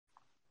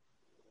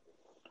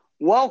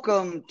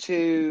Welcome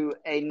to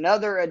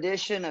another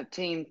edition of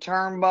Team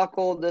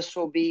Turnbuckle. This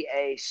will be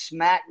a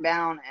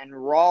SmackDown and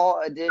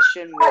Raw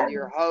edition with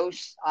your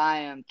hosts. I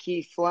am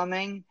Keith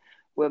Fleming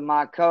with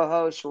my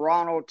co-host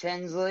Ronald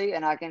Tinsley,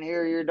 and I can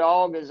hear your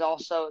dog is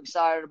also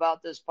excited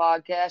about this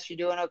podcast. You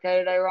doing okay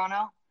today,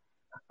 Ronald?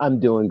 I'm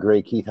doing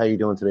great, Keith. How you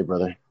doing today,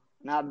 brother?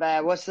 Not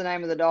bad. What's the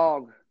name of the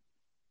dog?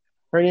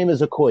 Her name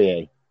is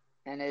Okoye.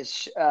 And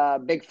is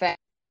big fan.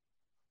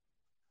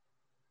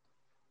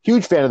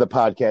 Huge fan of the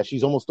podcast.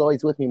 She's almost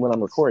always with me when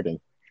I'm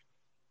recording.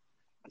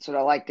 That's what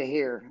I like to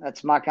hear.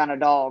 That's my kind of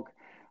dog.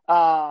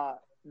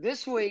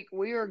 This week,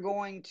 we are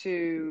going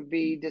to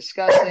be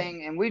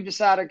discussing, and we've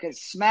decided because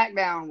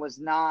SmackDown was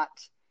not,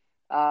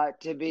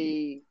 to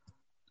be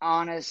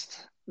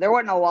honest, there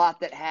wasn't a lot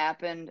that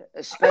happened,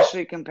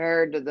 especially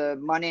compared to the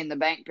Money in the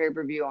Bank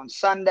pay-per-view on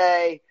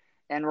Sunday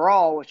and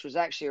Raw, which was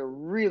actually a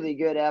really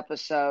good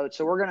episode.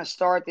 So we're going to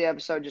start the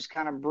episode just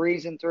kind of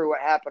breezing through what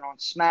happened on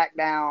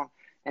SmackDown,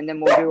 and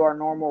then we'll do our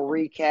normal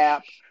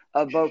recap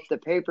of both the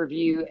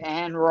pay-per-view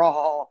and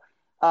Raw.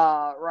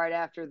 Right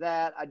after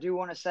that, I do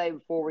want to say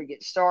before we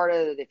get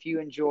started that if you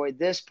enjoyed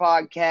this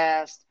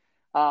podcast,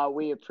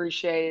 we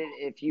appreciate it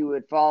if you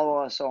would follow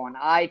us on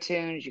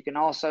iTunes. You can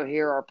also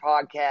hear our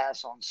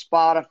podcast on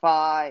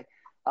Spotify.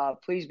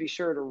 Please be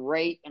sure to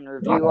rate and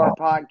review our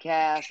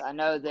podcast. I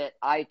know that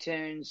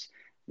iTunes,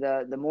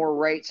 the more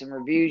rates and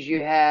reviews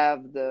you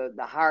have, the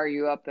higher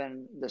you up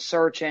in the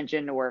search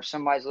engine, to where if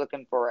somebody's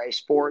looking for a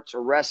sports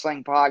or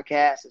wrestling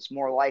podcast, it's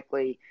more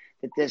likely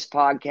that this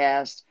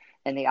podcast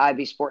and the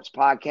IB Sports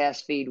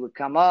podcast feed would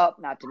come up.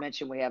 Not to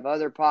mention we have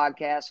other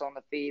podcasts on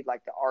the feed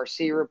like the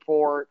RC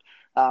Report.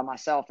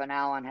 Myself and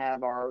Alan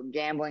have our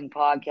gambling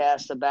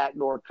podcast, The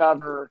Backdoor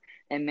Cover,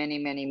 and many,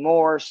 many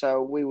more.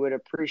 So we would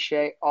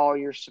appreciate all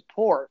your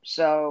support.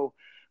 So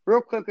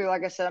real quickly,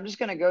 like I said, I'm just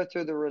going to go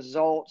through the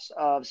results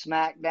of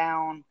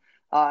SmackDown,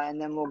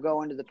 and then we'll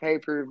go into the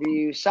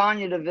pay-per-view.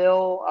 Sonya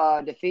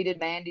Deville defeated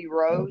Mandy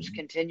Rose,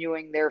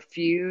 continuing their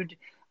feud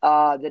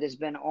that has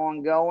been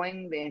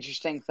ongoing. The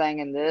interesting thing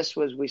in this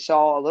was we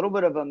saw a little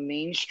bit of a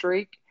mean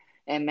streak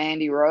in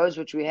Mandy Rose,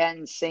 which we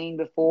hadn't seen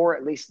before,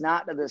 at least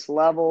not to this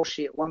level.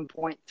 She at one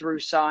point threw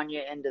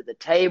Sonya into the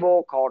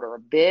table, called her a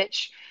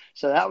bitch.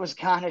 So that was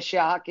kind of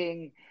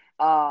shocking.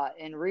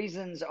 And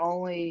reasons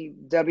only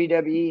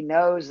WWE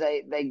knows,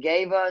 they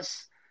gave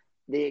us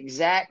the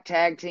exact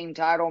tag team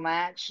title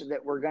match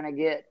that we're going to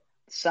get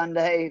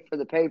Sunday for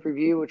the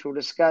pay-per-view, which we'll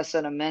discuss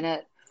in a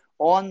minute.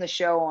 On the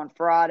show on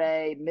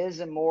Friday, Miz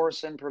and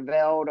Morrison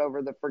prevailed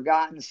over the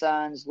Forgotten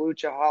Sons,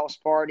 Lucha House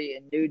Party,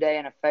 and New Day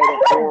in a fatal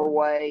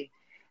four-way.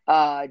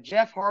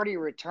 Jeff Hardy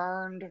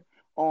returned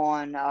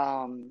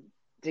on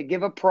to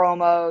give a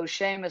promo.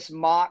 Sheamus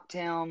mocked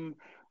him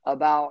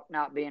about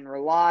not being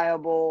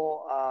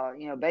reliable,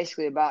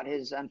 basically about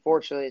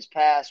unfortunately, his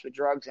past with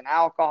drugs and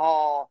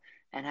alcohol,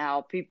 and how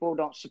people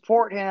don't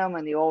support him,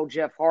 and the old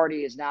Jeff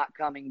Hardy is not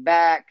coming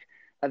back.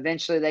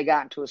 Eventually, they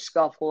got into a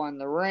scuffle in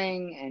the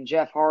ring, and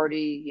Jeff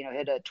Hardy,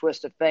 hit a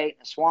twist of fate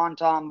and a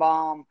swanton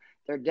bomb.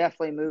 They're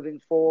definitely moving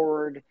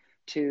forward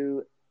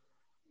to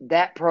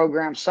that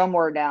program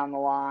somewhere down the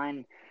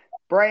line.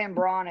 Bray and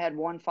Braun had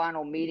one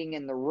final meeting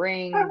in the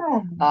ring.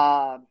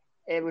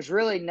 It was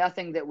really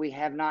nothing that we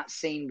have not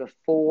seen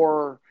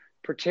before,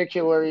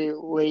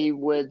 particularly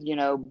with,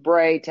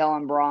 Bray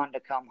telling Braun to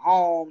come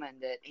home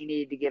and that he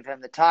needed to give him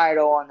the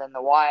title, and then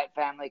the Wyatt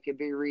family could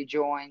be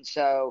rejoined.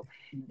 So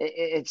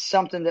it's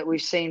something that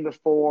we've seen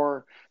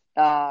before.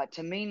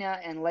 Tamina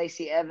and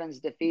Lacey Evans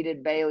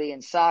defeated Bayley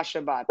and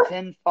Sasha by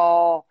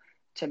pinfall.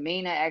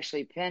 Tamina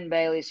actually pinned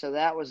Bayley, so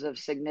that was of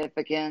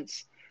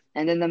significance.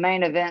 And then the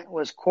main event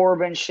was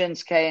Corbin,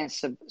 Shinsuke, and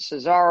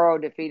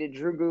Cesaro defeated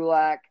Drew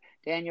Gulak,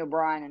 Daniel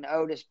Bryan, and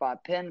Otis by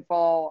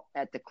pinfall.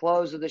 At the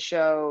close of the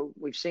show,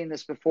 we've seen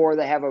this before,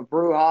 they have a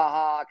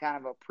brouhaha, kind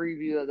of a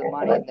preview of the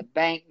Money in the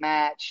Bank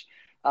match.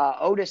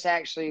 Otis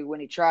actually, when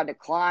he tried to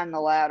climb the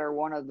ladder,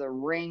 one of the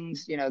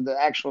rings, the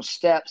actual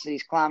steps that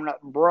he's climbing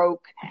up,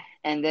 broke.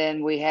 And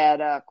then we had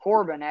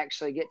Corbin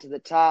actually get to the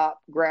top,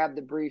 grab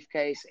the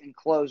briefcase, and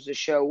close the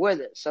show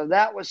with it. So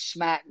that was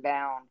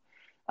SmackDown.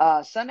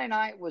 Sunday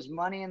night was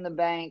Money in the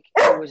Bank.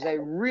 It was a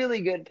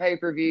really good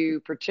pay-per-view,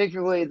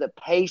 particularly the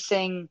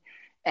pacing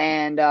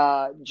and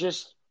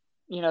just,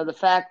 the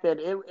fact that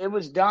it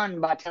was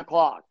done by 10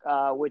 o'clock,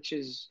 which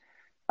is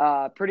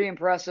pretty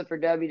impressive for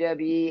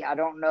WWE. I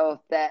don't know if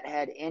that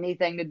had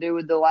anything to do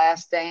with The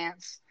Last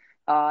Dance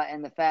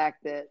and the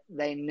fact that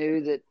they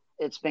knew that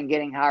it's been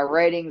getting high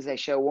ratings. They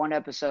show one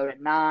episode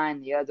at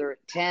 9, the other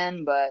at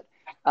 10, but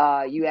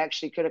you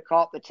actually could have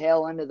caught the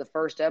tail end of the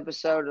first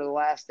episode of The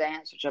Last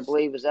Dance, which I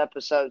believe was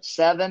episode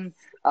 7,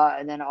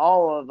 and then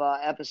all of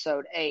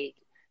episode 8,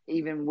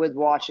 even with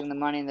watching the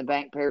Money in the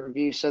Bank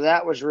pay-per-view. So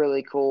that was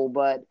really cool.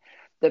 But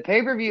the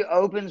pay-per-view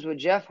opens with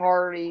Jeff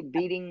Hardy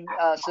beating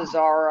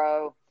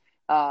Cesaro.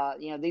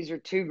 These are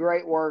two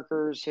great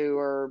workers who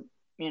are,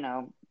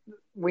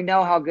 we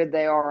know how good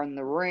they are in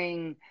the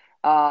ring.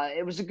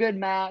 It was a good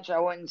match. I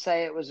wouldn't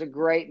say it was a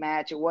great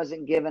match. It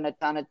wasn't given a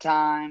ton of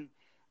time.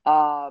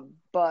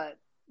 But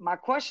my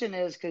question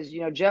is because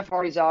Jeff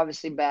Hardy's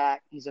obviously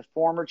back. He's a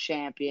former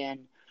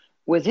champion.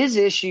 With his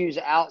issues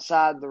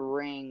outside the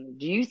ring,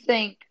 do you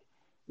think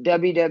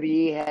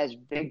WWE has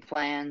big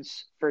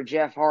plans for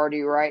Jeff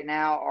Hardy right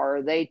now, or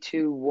are they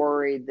too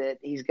worried that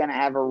he's going to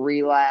have a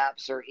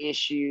relapse or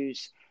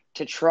issues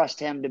to trust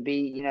him to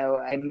be,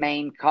 a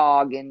main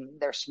cog in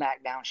their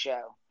SmackDown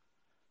show?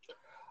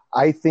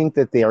 I think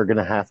that they are going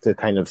to have to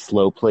kind of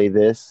slow play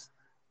this,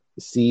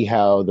 see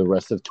how the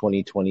rest of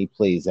 2020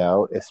 plays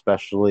out,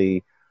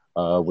 especially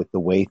with the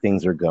way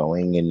things are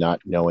going and not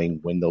knowing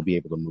when they'll be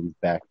able to move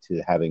back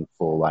to having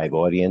full live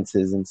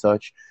audiences and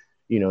such.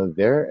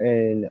 They're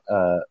in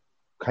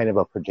kind of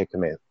a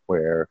predicament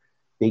where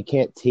they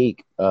can't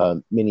take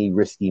many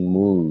risky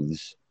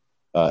moves,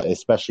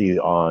 especially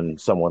on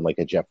someone like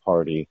a Jeff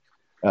Hardy,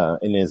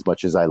 in as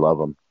much as I love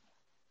him.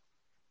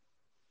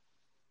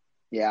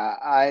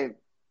 Yeah,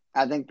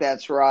 I think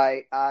that's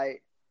right. I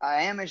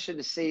am interested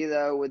to see,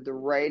 though, with the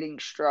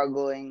ratings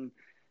struggling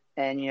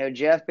and,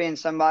 Jeff being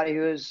somebody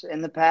who is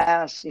in the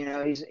past,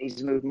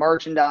 he's moved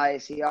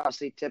merchandise. He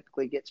obviously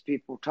typically gets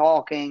people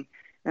talking.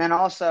 And then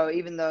also,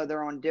 even though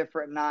they're on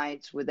different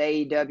nights with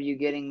AEW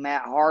getting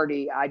Matt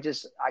Hardy, I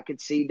could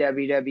see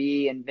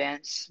WWE and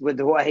Vince with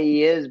the way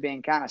he is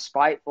being kind of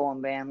spiteful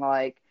and being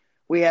like,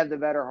 we have the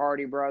better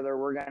Hardy brother.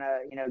 We're going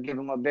to, give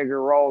him a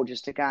bigger role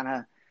just to kind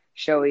of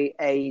show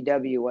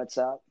AEW what's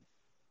up.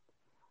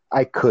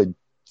 I could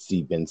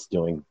see Vince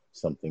doing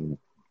something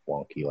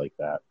wonky like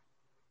that.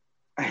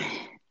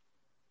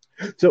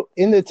 So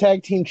in the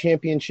tag team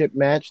championship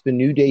match, the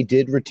New Day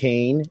did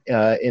retain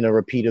in a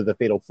repeat of the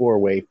Fatal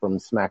 4-Way from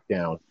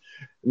SmackDown.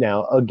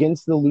 Now,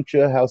 against the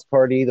Lucha House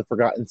Party, the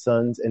Forgotten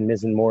Sons, and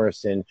Miz and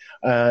Morrison,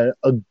 a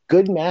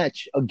good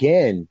match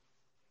again.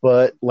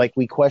 But like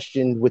we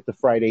questioned with the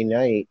Friday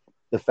night,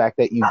 the fact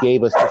that you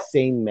gave us the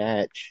same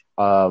match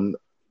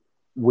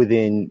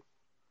within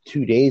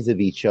 2 days of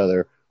each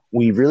other,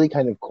 we really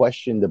kind of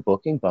questioned the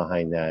booking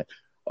behind that.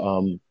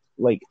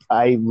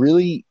 I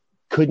really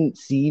couldn't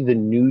see the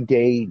New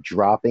Day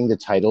dropping the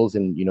titles,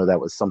 and that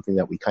was something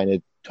that we kind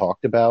of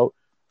talked about.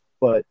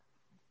 But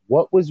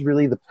what was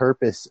really the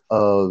purpose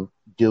of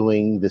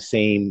doing the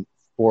same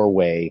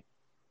 4-way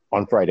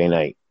on Friday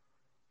night?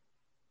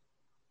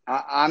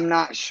 I'm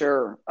not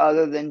sure,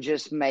 other than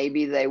just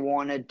maybe they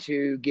wanted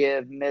to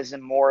give Miz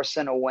and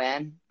Morrison a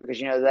win because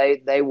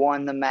they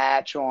won the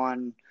match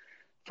on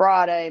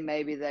Friday.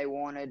 Maybe they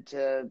wanted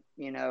to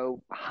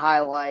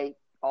highlight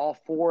all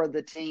four of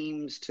the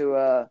teams to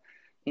a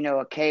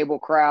cable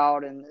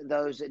crowd and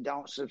those that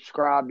don't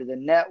subscribe to the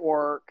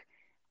network.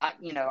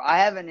 I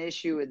have an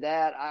issue with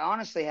that. I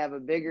honestly have a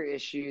bigger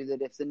issue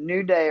that if the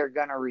New Day are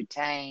going to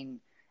retain,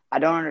 I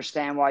don't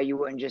understand why you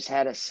wouldn't just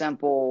had a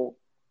simple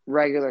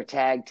regular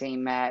tag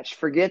team match.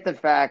 Forget the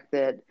fact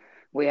that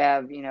we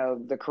have,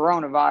 the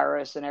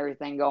coronavirus and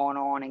everything going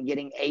on and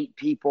getting 8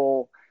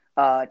 people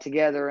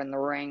together in the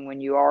ring when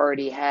you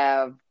already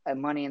have a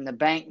Money in the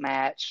Bank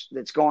match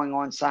that's going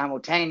on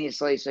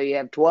simultaneously. So you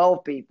have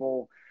 12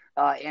 people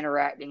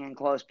interacting in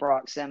close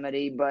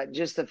proximity. But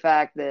just the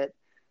fact that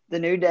the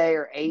New Day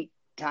are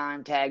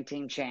 8-time tag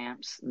team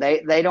champs,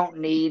 they don't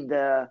need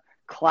the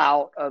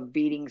clout of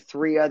beating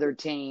 3 other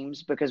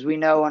teams because we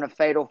know in a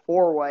Fatal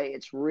 4-Way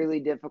it's really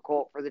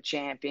difficult for the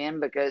champion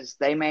because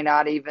they may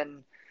not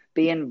even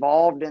be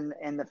involved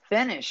in the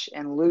finish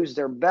and lose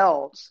their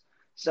belts.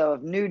 So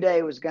if New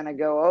Day was going to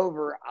go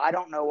over, I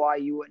don't know why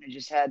you wouldn't have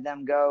just had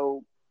them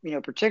go,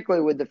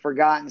 particularly with the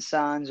Forgotten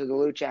Sons or the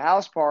Lucha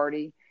House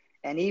Party.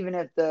 And even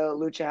if the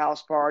Lucha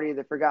House Party,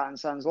 the Forgotten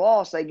Sons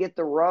lost, they get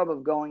the rub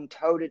of going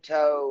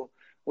toe-to-toe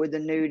with the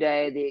New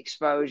Day, the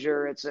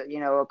exposure. It's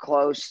a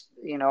close,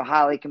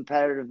 highly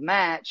competitive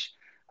match.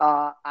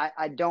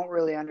 I don't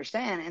really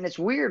understand. And it's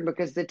weird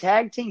because the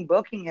tag team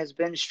booking has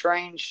been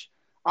strange,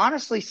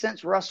 honestly,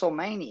 since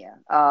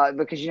WrestleMania,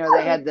 because,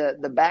 they had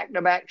the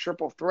back-to-back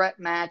triple threat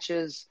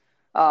matches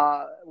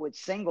with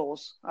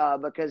singles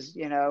because,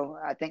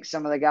 I think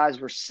some of the guys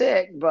were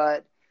sick,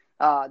 but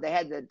they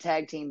had the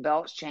tag team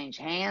belts change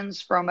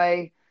hands from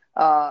a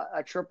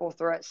triple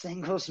threat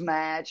singles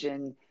match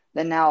and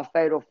then now a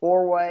Fatal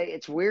 4-Way.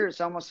 It's weird. It's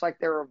almost like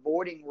they're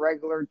avoiding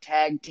regular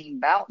tag team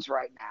bouts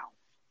right now.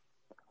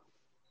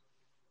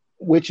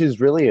 Which is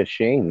really a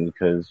shame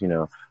because,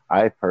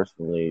 I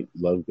personally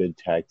love good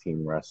tag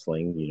team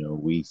wrestling.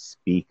 We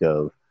speak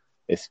of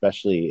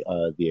especially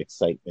the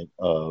excitement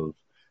of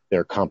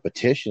their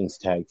competition's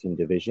tag team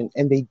division,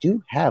 and they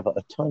do have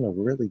a ton of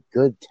really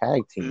good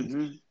tag teams.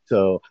 Mm-hmm.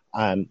 So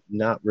I'm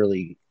not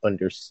really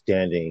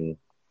understanding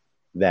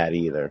that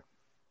either.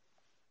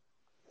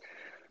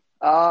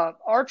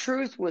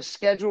 R-Truth was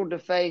scheduled to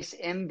face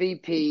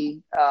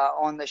MVP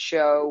on the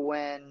show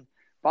when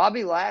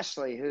Bobby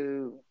Lashley,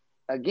 who,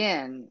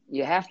 again,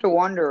 you have to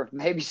wonder if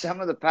maybe some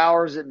of the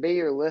powers that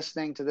be are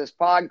listening to this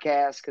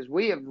podcast because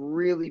we have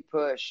really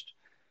pushed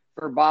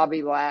for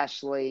Bobby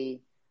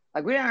Lashley.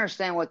 Like, we didn't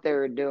understand what they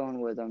were doing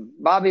with him.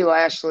 Bobby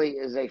Lashley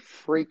is a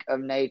freak of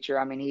nature.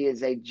 I mean, he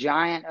is a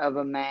giant of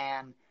a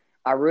man.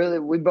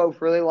 We both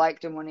really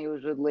liked him when he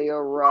was with Leo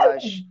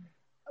Rush.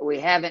 we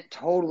haven't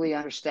totally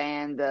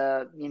understand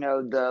the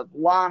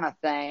Lana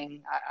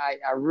thing.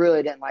 I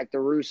really didn't like the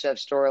Rusev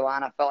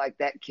storyline. I felt like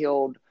that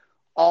killed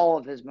all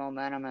of his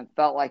momentum and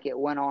felt like it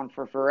went on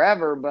for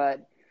forever.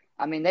 But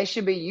I mean, they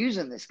should be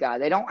using this guy.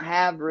 They don't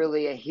have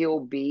really a heel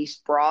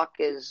beast. Brock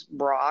is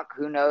Brock.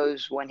 Who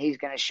knows when he's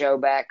going to show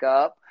back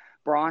up?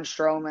 Braun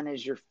Strowman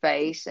is your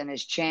face and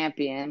his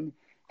champion.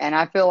 And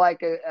I feel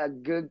like a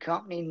good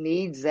company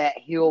needs that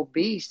heel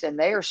beast, and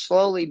they are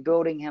slowly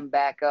building him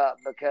back up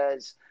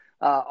because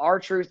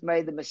R-Truth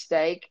made the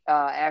mistake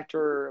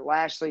after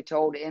Lashley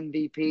told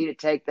MVP to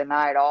take the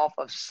night off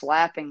of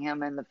slapping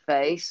him in the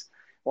face.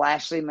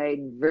 Lashley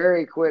made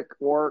very quick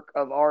work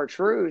of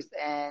R-Truth,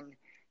 and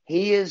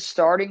he is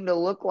starting to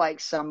look like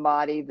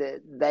somebody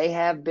that they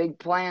have big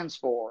plans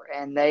for,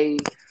 and they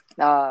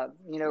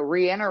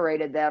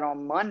reiterated that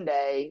on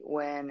Monday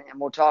and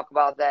we'll talk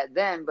about that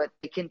then, but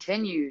they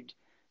continued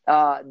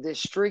this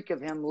streak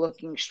of him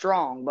looking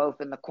strong,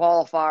 both in the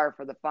qualifier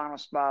for the final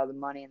spot of the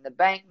Money in the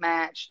Bank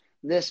match,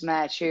 this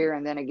match here,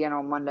 and then again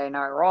on Monday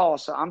Night Raw.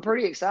 So I'm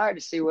pretty excited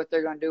to see what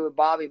they're going to do with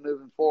Bobby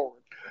moving forward.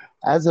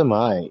 As am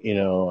I.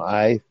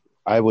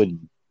 I would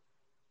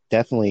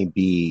definitely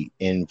be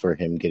in for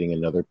him getting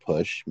another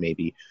push,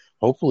 maybe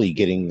hopefully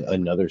getting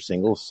another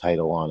singles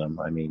title on him.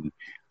 I mean,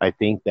 I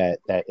think that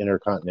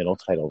Intercontinental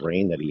title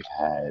reign that he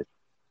had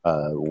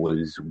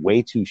was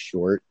way too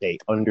short. They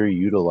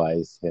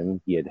underutilized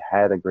him. He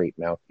had a great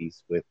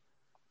mouthpiece with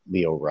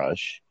Lio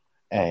Rush.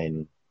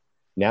 And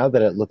now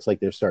that it looks like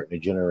they're starting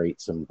to generate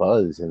some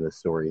buzz in the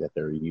story that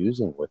they're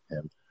using with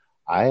him,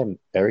 I am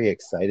very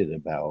excited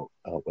about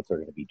what they're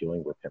going to be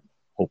doing with him,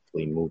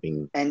 hopefully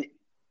moving. And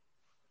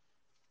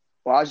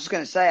well, I was just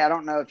going to say, I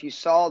don't know if you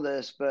saw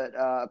this, but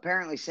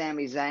apparently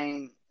Sami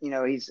Zayn,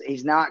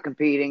 he's not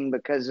competing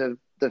because of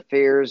the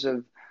fears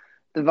of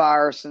the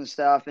virus and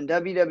stuff. And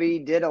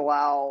WWE did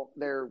allow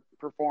their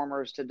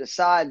performers to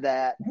decide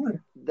that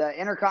the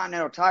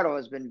Intercontinental title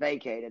has been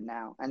vacated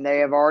now. And they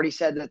have already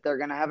said that they're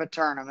going to have a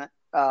tournament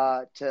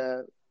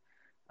to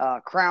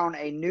crown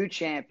a new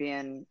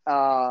champion.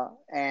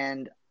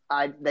 And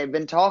they've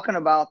been talking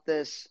about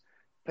this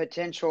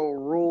potential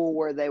rule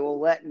where they will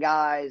let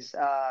guys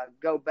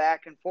go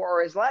back and forth.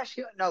 Or is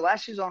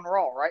Lashley's on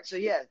Raw, right? So,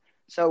 yeah.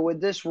 So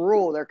with this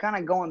rule, they're kind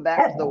of going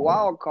back to the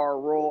wild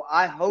card rule.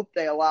 I hope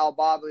they allow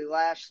Bobby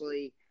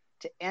Lashley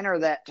to enter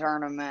that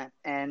tournament.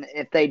 And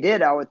if they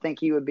did, I would think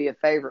he would be a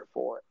favorite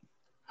for it.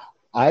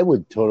 I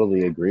would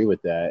totally agree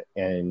with that.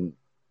 And,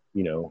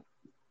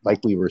 like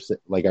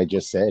I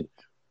just said,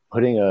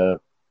 putting a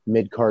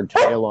mid-card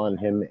title on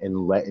him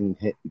and letting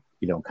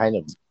him, kind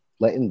of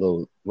letting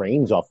the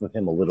reins off of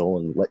him a little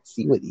and let's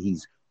see what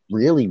he's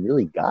really,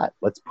 really got.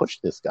 Let's push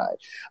this guy.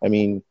 I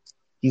mean,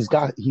 he's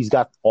got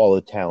all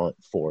the talent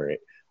for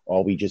it.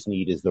 All we just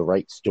need is the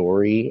right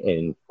story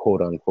and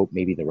quote unquote,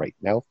 maybe the right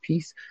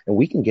mouthpiece. And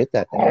we can get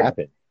that to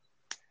happen.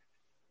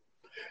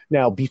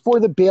 Now, before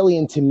the Bayley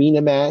and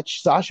Tamina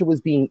match, Sasha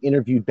was being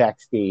interviewed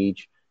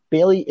backstage.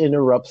 Bayley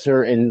interrupts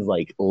her and is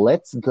like,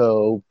 let's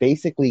go,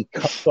 basically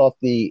cuts off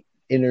the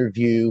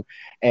interview.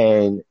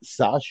 And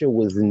Sasha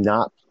was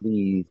not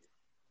pleased,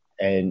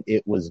 and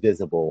it was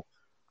visible.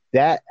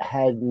 That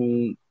had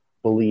me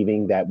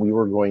believing that we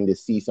were going to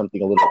see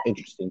something a little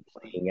interesting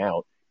playing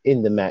out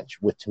in the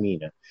match with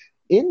Tamina.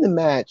 In the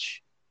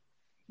match,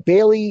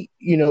 Bayley,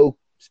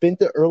 spent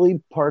the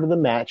early part of the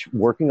match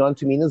working on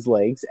Tamina's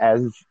legs,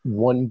 as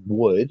one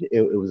would.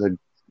 It was a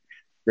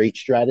great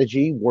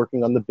strategy,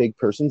 working on the big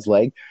person's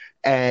leg,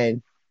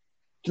 and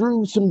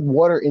threw some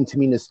water in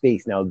Tamina's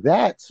face. Now,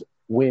 that's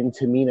when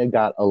Tamina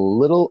got a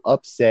little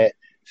upset,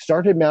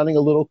 started mounting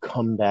a little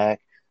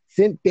comeback,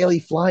 sent Bayley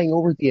flying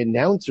over the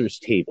announcer's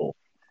table.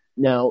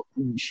 Now,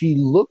 she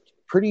looked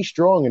pretty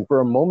strong, and for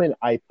a moment,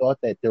 I thought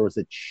that there was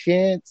a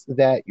chance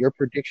that your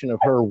prediction of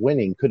her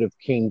winning could have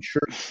came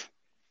true.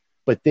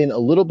 But then a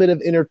little bit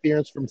of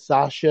interference from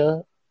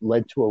Sasha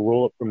led to a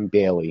roll-up from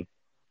Bayley.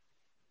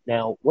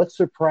 Now, what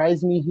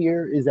surprised me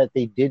here is that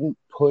they didn't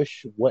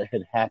push what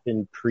had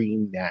happened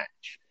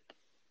pre-match.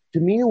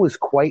 Tamina was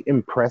quite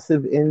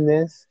impressive in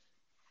this.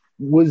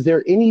 Was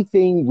there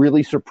anything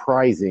really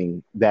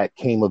surprising that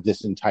came of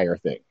this entire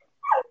thing?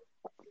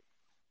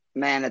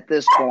 Man, at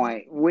this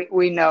point,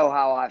 we know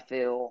how I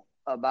feel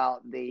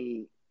about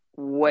the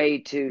way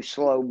too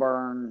slow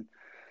burn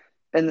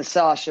in the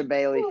Sasha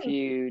Bayley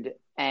feud.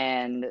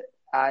 And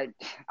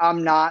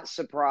I'm not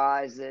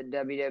surprised that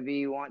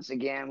WWE once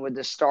again with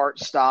the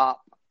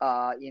start-stop,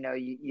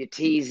 you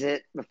tease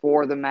it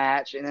before the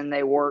match and then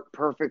they work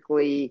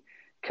perfectly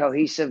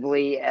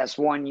cohesively as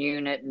one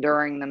unit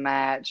during the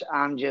match.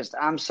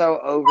 I'm so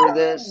over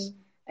this.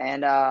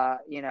 And,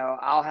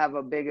 I'll have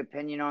a big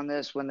opinion on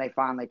this when they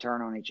finally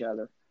turn on each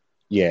other.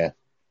 Yeah,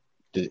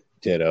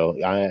 ditto.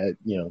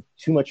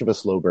 Too much of a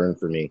slow burn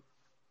for me.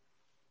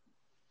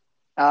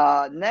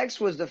 Next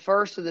was the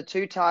first of the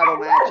two title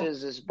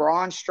matches as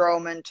Braun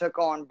Strowman took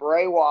on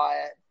Bray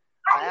Wyatt.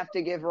 I have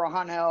to give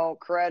Ronell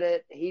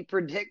credit. He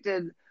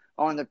predicted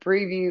on the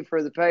preview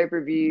for the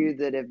pay-per-view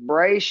that if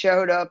Bray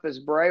showed up as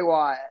Bray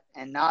Wyatt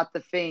and not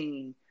The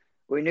Fiend,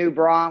 we knew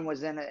Braun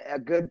was in a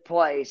good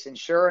place. And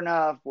sure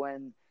enough,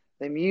 when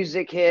the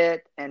music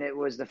hit and it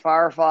was the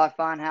Firefly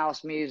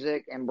Funhouse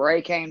music, and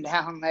Bray came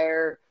down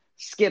there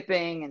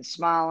skipping and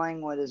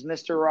smiling with his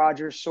Mr.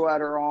 Rogers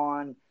sweater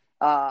on.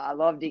 I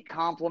loved he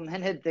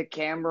complimented the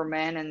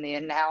cameraman and the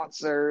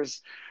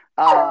announcers.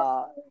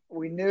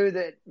 We knew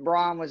that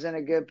Braun was in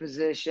a good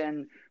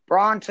position.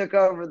 Braun took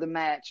over the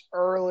match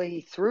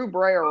early, threw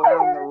Bray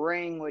around the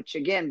ring, which,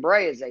 again,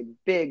 Bray is a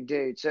big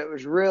dude, so it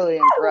was really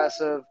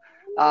impressive.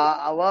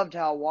 I loved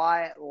how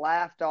Wyatt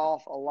laughed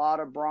off a lot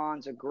of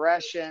Braun's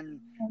aggression,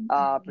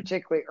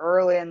 particularly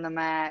early in the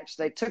match.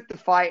 They took the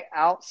fight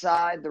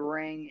outside the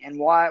ring, and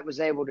Wyatt was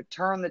able to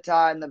turn the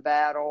tide in the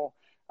battle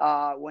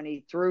when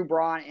he threw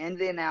Braun into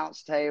the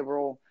announce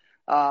table.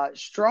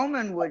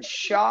 Strowman would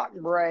shock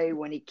Bray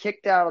when he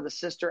kicked out of the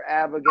Sister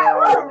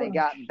Abigail when they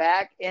got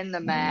back in the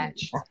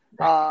match,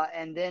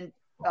 and then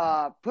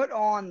put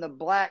on the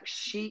black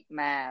sheep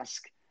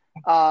mask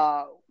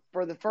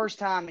for the first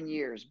time in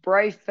years.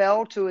 Bray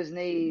fell to his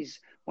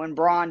knees when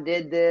Braun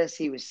did this.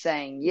 He was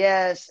saying,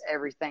 yes,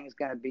 everything's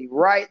going to be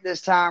right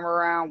this time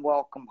around.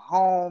 Welcome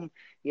home.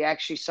 You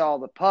actually saw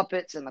the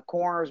puppets in the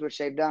corners, which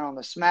they've done on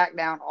the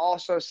SmackDown,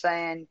 also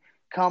saying,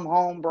 come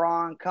home,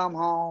 Braun, come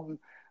home.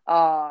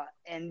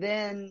 And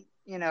then,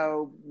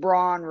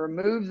 Braun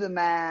removed the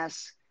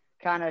mask,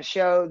 kind of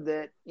showed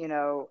that,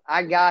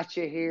 I got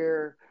you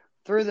here,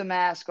 threw the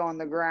mask on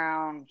the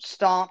ground,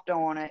 stomped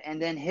on it, and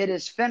then hit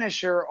his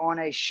finisher on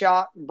a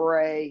shock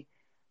Bray.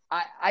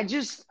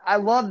 I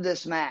love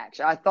this match.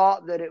 I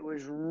thought that it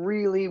was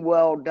really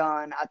well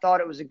done. I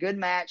thought it was a good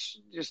match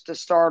just to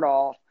start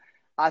off.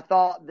 I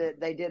thought that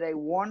they did a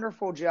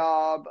wonderful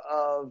job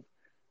of,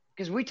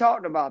 because we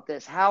talked about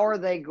this, how are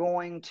they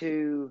going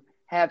to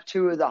have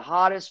two of the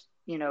hottest,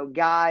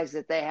 guys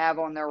that they have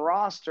on their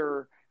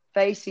roster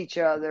face each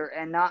other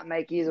and not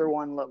make either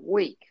one look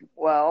weak?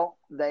 Well,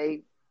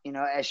 they,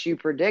 as you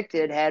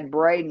predicted, had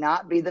Bray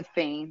not be the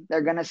Fiend.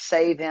 They're going to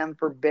save him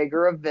for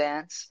bigger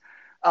events.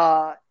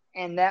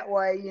 And that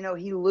way,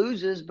 he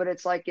loses, but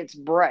it's like it's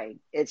Bray.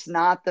 It's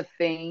not the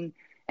Fiend.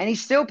 And he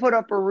still put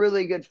up a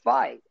really good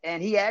fight.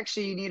 And he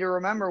actually, you need to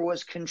remember,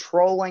 was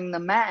controlling the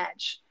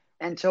match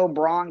until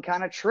Braun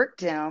kind of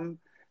tricked him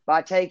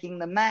by taking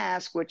the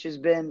mask, which has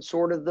been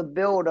sort of the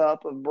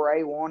buildup of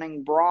Bray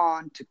wanting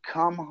Braun to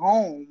come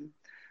home,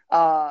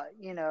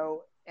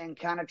 and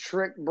kind of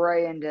trick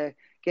Bray into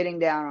getting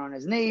down on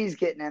his knees,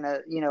 getting in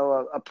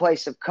a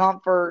place of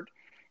comfort,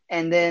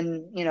 and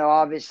then,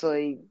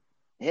 obviously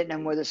hitting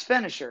him with his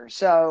finisher.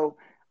 So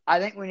I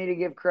think we need to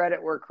give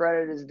credit where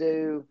credit is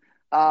due.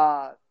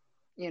 What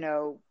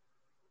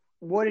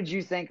did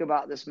you think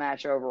about this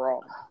match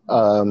overall?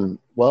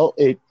 Well,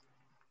 it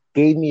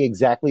gave me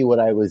exactly what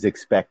I was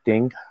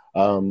expecting.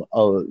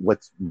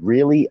 What's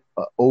really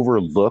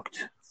overlooked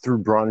through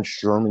Braun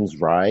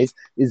Strowman's rise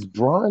is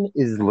Braun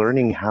is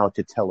learning how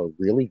to tell a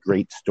really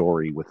great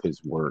story with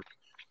his work.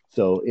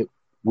 So it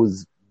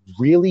was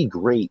really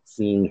great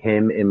seeing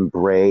him and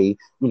Bray,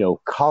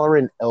 collar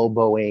and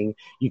elbowing.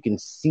 You can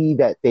see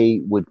that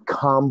they would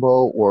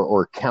combo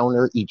or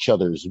counter each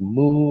other's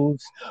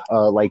moves.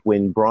 Like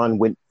when Braun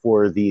went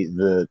for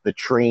the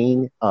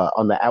train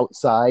on the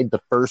outside,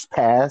 the first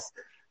pass,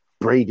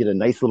 Bray did a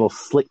nice little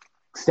slick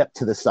step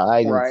to the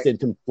side and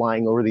sent him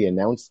flying over the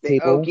announce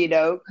table. Okie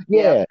doke.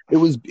 Yeah, it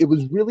was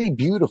really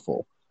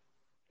beautiful.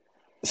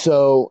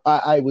 So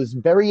I was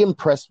very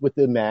impressed with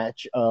the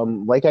match.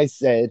 Like I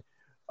said,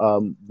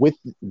 with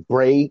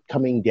Bray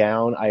coming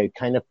down, I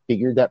kind of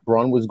figured that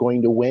Braun was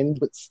going to win,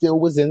 but still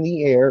was in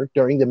the air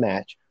during the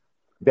match.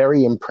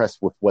 Very impressed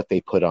with what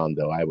they put on,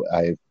 though.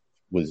 I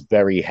was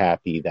very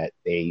happy that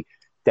they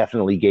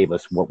definitely gave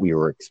us what we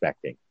were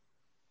expecting.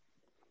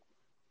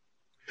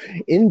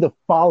 In the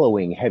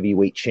following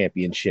heavyweight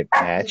championship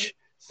match,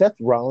 Seth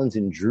Rollins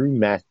and Drew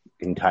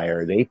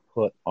McIntyre, they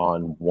put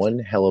on one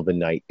hell of a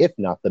night, if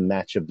not the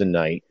match of the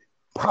night,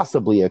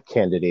 possibly a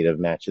candidate of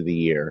match of the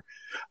year.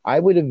 I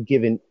would have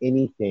given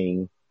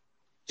anything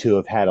to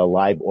have had a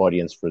live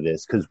audience for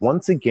this, because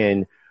once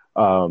again,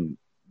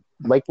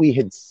 like we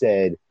had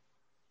said,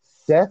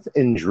 Seth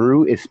and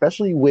Drew,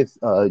 especially with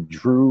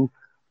Drew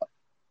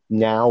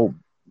now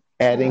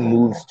adding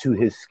moves to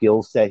his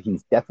skill set,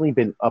 he's definitely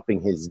been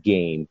upping his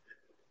game.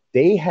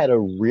 They had a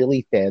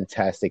really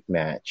fantastic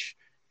match.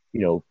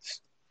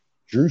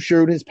 Drew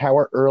showed his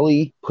power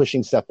early,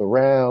 pushing Seth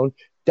around,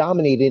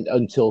 dominated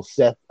until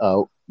Seth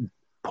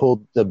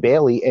pulled the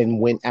Bailey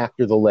and went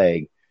after the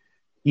leg.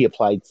 He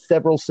applied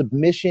several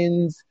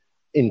submissions,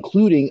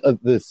 including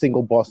the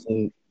single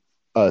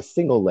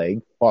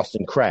leg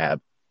Boston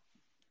Crab.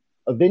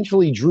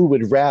 Eventually, Drew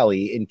would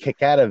rally and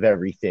kick out of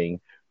everything,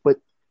 but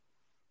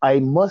I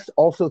must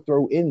also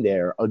throw in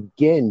there,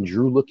 again,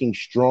 Drew looking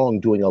strong,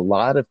 doing a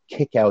lot of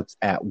kickouts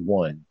at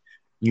one.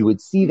 You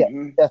would see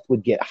that Seth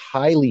would get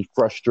highly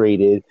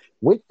frustrated,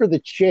 went for the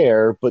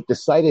chair, but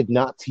decided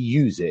not to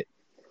use it.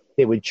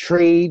 They would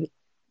trade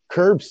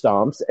curb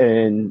stomps,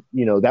 and,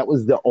 that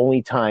was the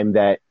only time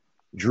that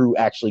Drew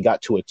actually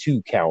got to a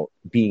 2 count,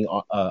 being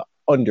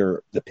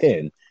under the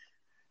pin.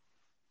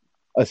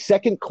 A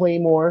second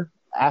Claymore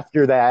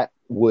after that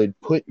would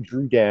put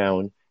Drew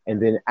down.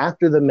 And then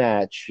after the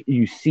match,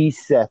 you see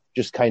Seth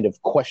just kind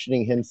of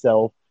questioning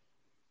himself.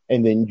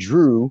 And then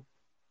Drew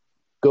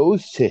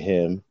goes to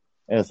him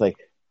and it's like,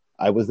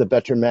 I was the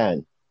better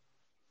man.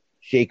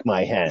 Shake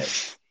my hand.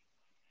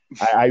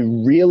 I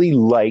really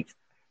liked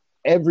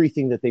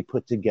everything that they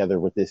put together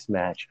with this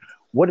match.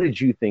 What did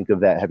you think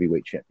of that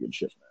heavyweight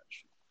championship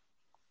match?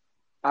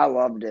 I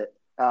loved it.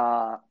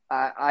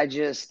 I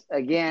just,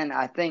 again,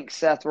 I think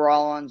Seth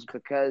Rollins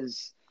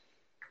because,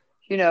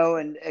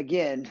 and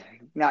again,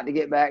 not to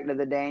get back to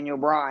the Daniel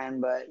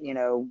Bryan, but,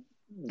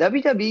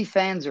 WWE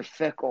fans are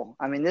fickle.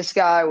 I mean, this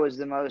guy was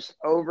the most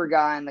over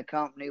guy in the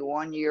company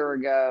 1 year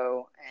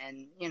ago,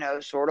 and,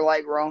 sort of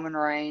like Roman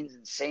Reigns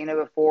and Cena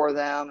before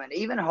them, and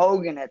even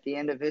Hogan at the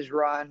end of his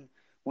run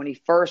when he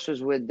first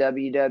was with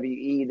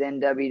WWE,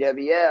 then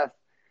WWF.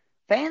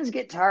 Fans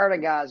get tired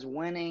of guys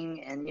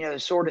winning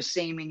and, sort of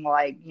seeming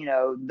like,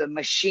 the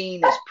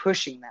machine is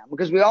pushing them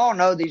because we all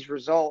know these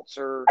results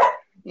are,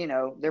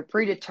 they're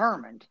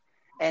predetermined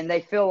and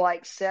they feel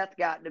like Seth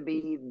got to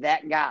be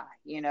that guy,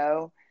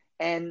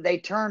 and they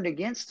turned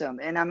against him.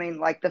 And I mean,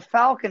 like the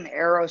Falcon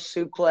Arrow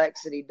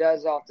suplex that he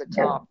does off the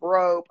top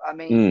rope. I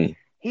mean,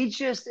 he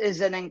just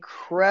is an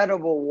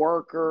incredible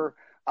worker.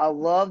 I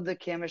love the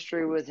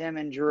chemistry with him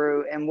and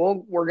Drew, and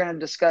we're going to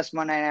discuss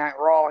Monday Night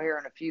Raw here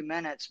in a few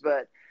minutes,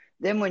 but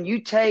then when you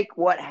take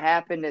what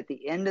happened at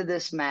the end of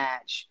this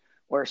match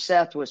where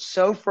Seth was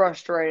so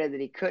frustrated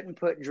that he couldn't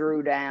put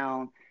Drew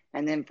down,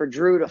 and then for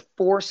Drew to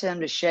force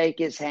him to shake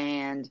his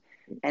hand,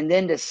 and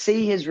then to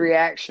see his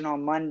reaction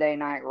on Monday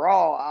Night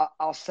Raw,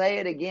 I'll say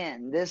it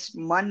again. This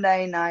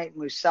Monday Night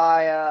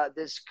Messiah,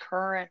 this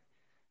current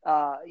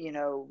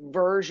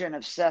version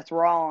of Seth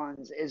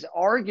Rollins is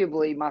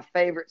arguably my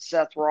favorite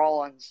Seth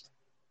Rollins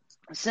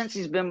since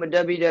he's been with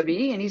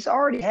WWE, and he's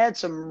already had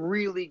some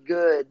really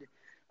good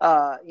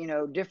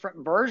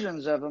different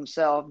versions of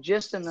himself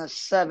just in the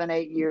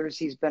 7-8 years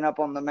he's been up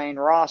on the main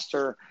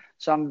roster.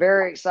 So I'm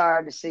very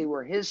excited to see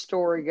where his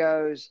story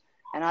goes.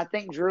 And I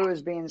think Drew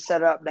is being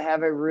set up to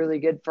have a really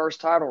good first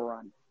title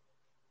run.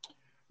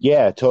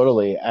 Yeah,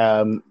 totally.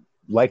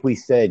 Like we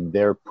said,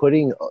 they're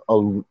putting a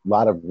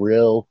lot of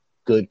real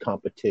good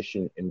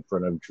competition in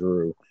front of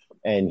Drew,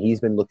 and he's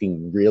been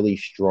looking really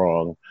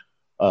strong.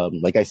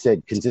 Like I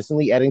said,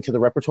 consistently adding to the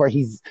repertoire.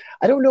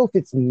 I don't know if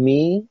it's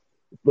me,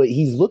 but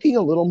he's looking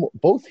a little more,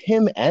 both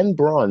him and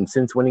Braun,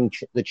 since winning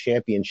the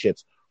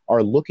championships,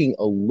 are looking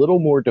a little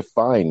more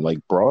defined. Like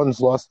Braun's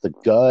lost the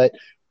gut.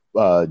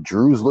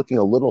 Drew's looking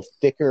a little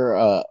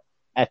thicker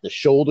at the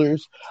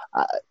shoulders.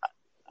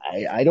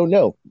 I don't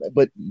know.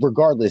 But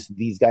regardless,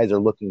 these guys are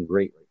looking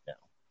great right now.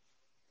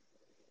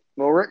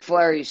 Well, Ric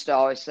Flair used to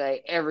always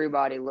say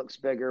everybody looks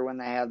bigger when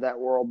they have that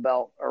world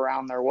belt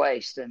around their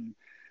waist. And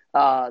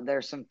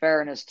there's some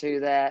fairness to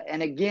that.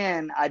 And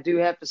again, I do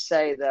have to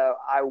say, though,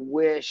 I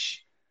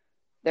wish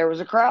there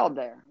was a crowd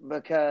there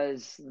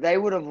because they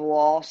would have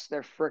lost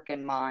their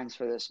freaking minds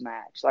for this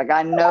match. Like,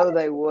 I know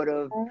they would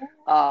have.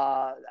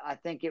 I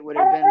think it would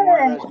have been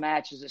one of those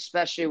matches,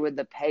 especially with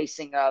the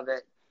pacing of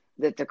it,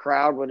 that the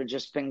crowd would have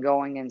just been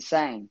going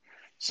insane.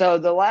 So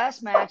the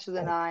last match of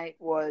the night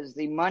was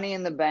the Money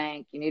in the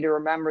Bank. You need to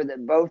remember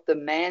that both the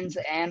men's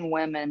and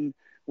women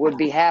would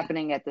be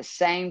happening at the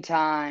same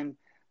time.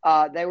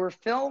 They were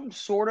filmed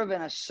sort of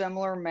in a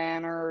similar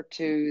manner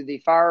to the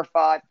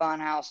Firefly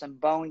Funhouse and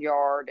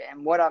Boneyard.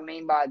 And what I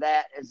mean by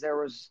that is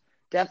there was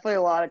definitely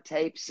a lot of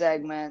tape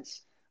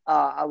segments.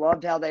 I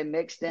loved how they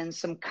mixed in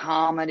some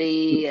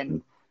comedy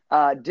and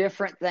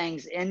different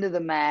things into the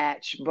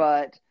match.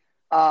 But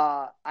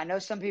I know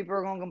some people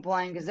are going to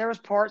complain because there was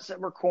parts that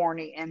were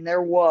corny, and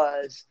there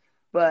was.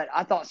 But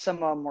I thought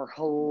some of them were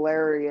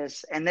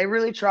hilarious, and they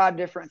really tried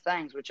different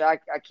things, which I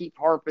keep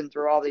harping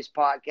through all these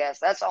podcasts.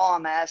 That's all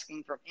I'm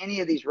asking from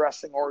any of these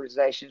wrestling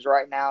organizations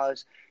right now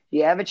is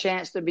you have a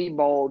chance to be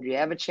bold. You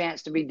have a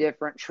chance to be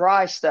different.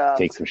 Try stuff.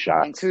 Take some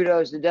shots. And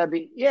kudos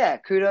to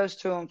kudos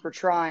to them for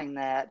trying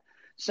that.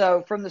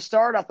 So from the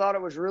start, I thought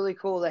it was really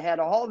cool. They had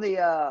all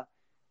the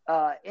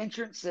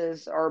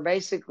entrances are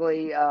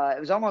basically it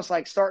was almost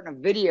like starting a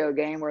video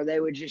game where they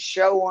would just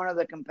show one of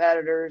the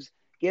competitors,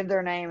 give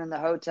their name in the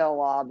hotel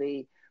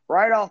lobby.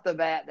 Right off the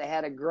bat, they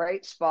had a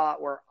great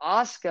spot where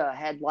Asuka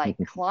had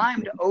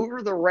climbed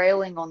over the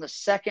railing on the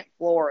second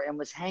floor and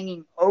was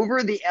hanging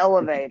over the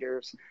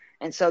elevators.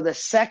 And so the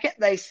second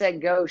they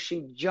said go,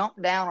 she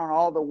jumped down on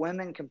all the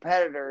women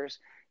competitors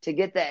to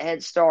get that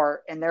head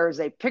start. And there is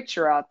a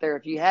picture out there,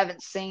 if you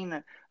haven't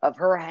seen, of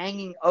her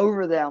hanging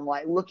over them,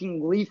 looking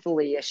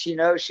gleefully as she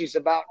knows she's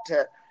about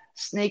to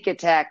sneak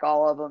attack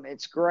all of them.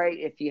 It's great.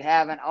 If you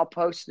haven't, I'll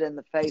post it in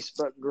the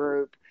Facebook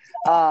group.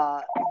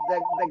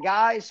 The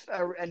guys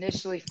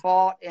initially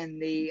fought in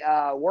the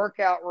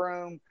workout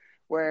room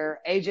where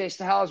AJ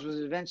Styles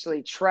was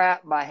eventually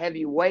trapped by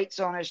heavy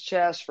weights on his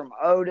chest from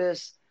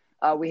Otis.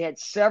 We had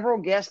several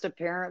guest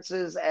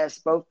appearances as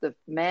both the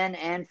men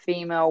and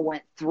female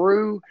went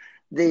through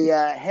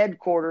the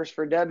headquarters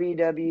for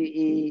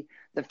WWE.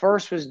 The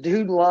first was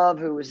Dude Love,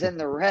 who was in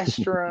the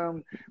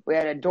restroom. We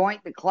had a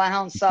Doink the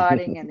Clown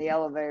sighting in the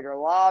elevator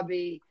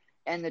lobby.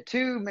 And the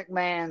two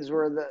McMahons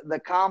were the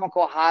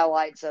comical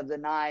highlights of the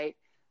night.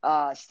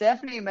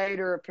 Stephanie made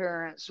her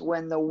appearance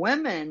when the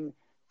women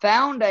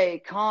found a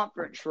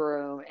conference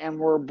room and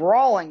were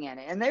brawling in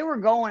it. And they were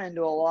going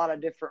into a lot of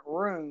different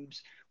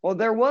rooms. Well,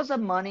 there was a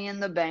Money in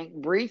the Bank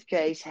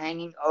briefcase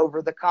hanging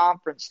over the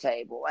conference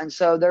table. And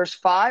so there's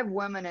 5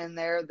 women in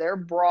there. They're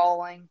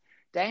brawling.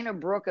 Dana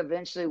Brooke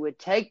eventually would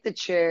take the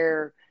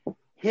chair,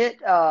 hit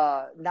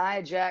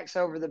Nia Jax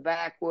over the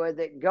back with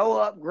it, go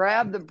up,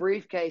 grab the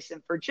briefcase,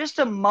 and for just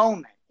a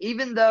moment,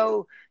 even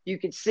though you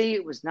could see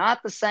it was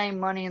not the same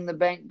Money in the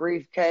Bank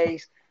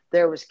briefcase,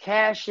 there was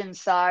cash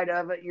inside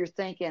of it. You're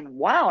thinking,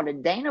 wow,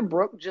 did Dana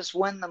Brooke just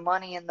win the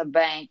Money in the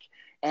Bank?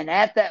 And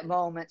at that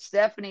moment,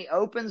 Stephanie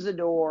opens the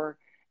door,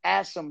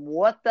 asks them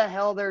what the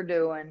hell they're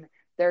doing.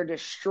 They're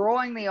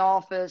destroying the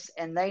office,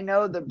 and they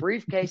know the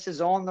briefcase is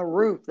on the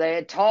roof. They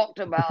had talked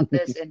about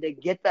this, and to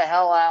get the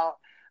hell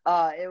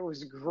out, it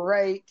was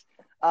great.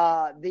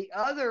 The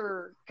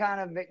other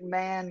kind of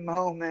McMahon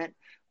moment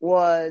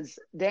was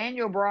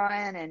Daniel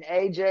Bryan and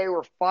AJ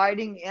were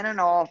fighting in an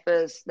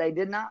office. They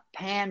did not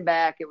pan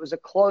back. It was a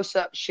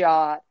close-up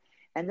shot.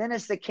 And then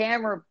as the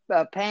camera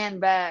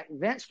panned back,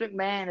 Vince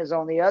McMahon is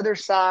on the other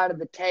side of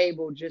the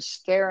table just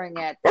staring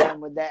at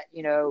them with that,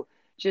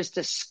 just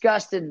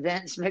disgusted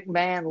Vince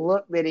McMahon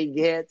look that he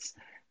gets.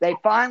 They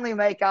finally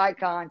make eye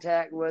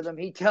contact with him.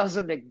 He tells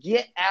them to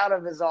get out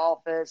of his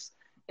office.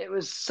 It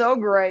was so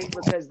great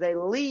because they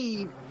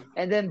leave,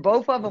 and then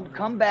both of them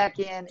come back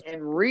in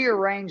and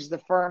rearrange the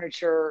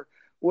furniture,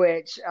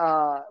 which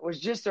was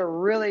just a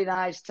really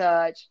nice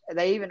touch.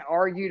 They even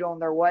argued on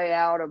their way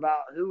out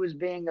about who was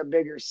being a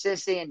bigger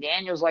sissy, and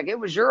Daniel's like, it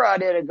was your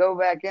idea to go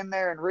back in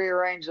there and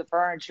rearrange the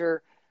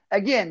furniture.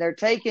 Again, they're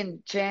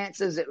taking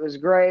chances. It was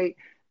great.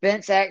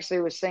 Vince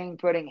actually was seen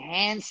putting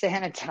hand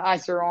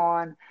sanitizer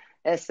on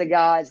as the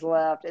guys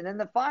left. And then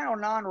the final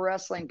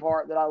non-wrestling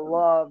part that I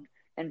loved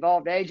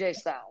involved AJ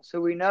Styles,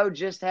 who we know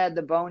just had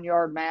the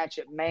Boneyard match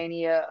at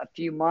Mania a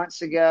few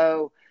months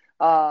ago.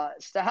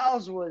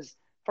 Styles was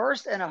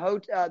first in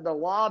the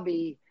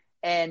lobby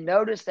and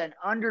noticed an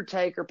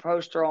Undertaker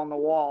poster on the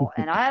wall.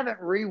 And I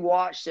haven't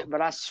rewatched it,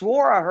 but I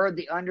swore I heard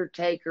the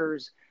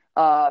Undertaker's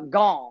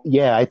gong.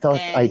 Yeah, I thought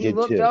and I he did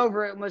looked too.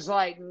 over it and was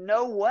like,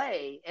 no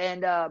way.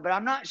 And but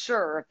I'm not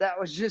sure if that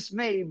was just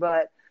me,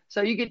 but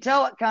so you could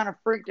tell it kind of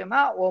freaked him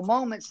out. Well,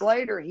 moments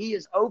later, he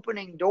is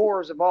opening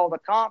doors of all the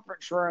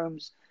conference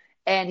rooms,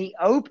 and he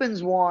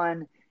opens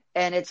one,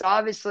 and it's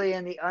obviously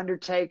in the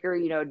Undertaker,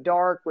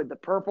 dark with the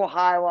purple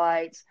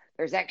highlights.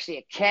 There's actually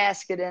a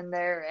casket in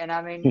there. And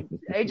I mean,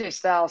 AJ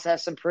Styles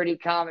has some pretty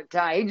comic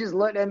time. He just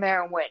looked in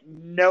there and went,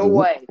 no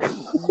way,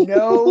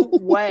 no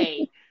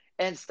way,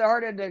 and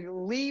started to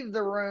leave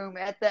the room.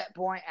 At that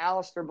point,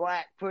 Aleister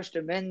Black pushed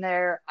him in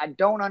there. I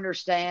don't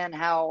understand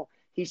how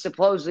he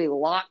supposedly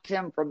locked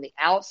him from the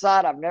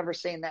outside. I've never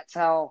seen that's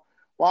how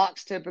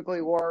locks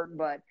typically work,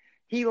 but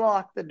he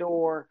locked the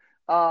door.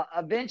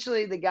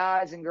 Eventually, the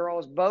guys and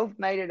girls both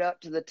made it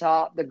up to the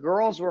top. The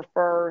girls were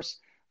first.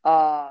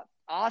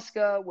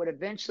 Asuka would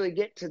eventually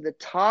get to the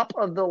top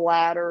of the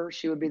ladder.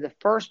 She would be the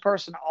first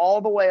person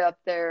all the way up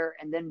there.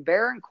 And then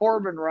Baron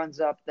Corbin runs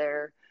up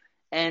there.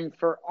 And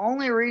for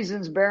only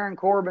reasons Baron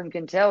Corbin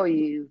can tell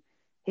you,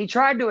 he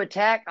tried to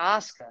attack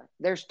Asuka.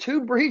 There's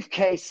 2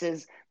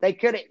 briefcases. They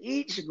could have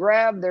each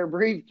grabbed their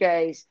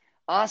briefcase.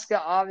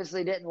 Asuka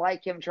obviously didn't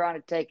like him trying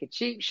to take a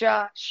cheap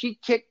shot. She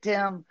kicked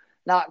him,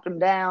 knocked him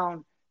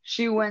down.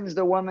 She wins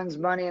the Women's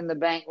Money in the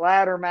Bank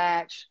ladder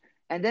match.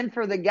 And then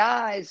for the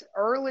guys,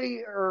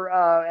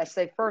 as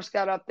they first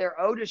got up there,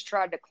 Otis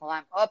tried to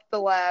climb up the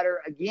ladder.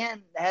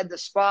 Again, had the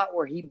spot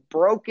where he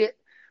broke it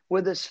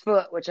with his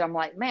foot, which I'm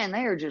like, man,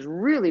 they are just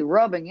really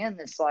rubbing in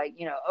this,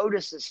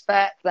 Otis's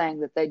fat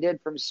thing that they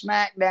did from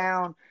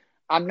SmackDown.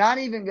 I'm not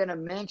even going to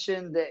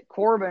mention that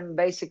Corbin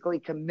basically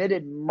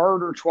committed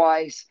murder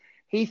twice.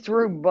 He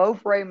threw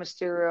both Rey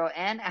Mysterio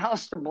and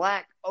Aleister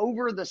Black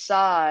over the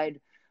side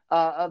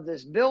of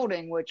this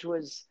building, which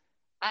was,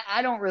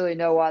 I don't really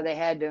know why they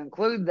had to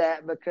include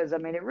that because, I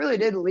mean, it really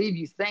did leave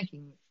you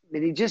thinking,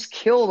 did he just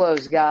kill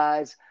those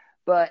guys?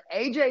 But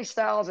AJ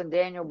Styles and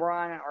Daniel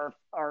Bryan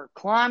are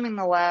climbing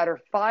the ladder,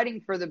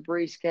 fighting for the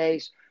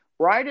briefcase.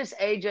 Right as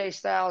AJ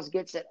Styles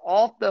gets it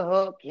off the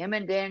hook, him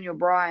and Daniel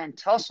Bryan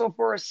tussle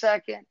for a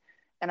second.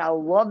 And I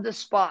love the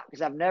spot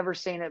because I've never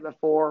seen it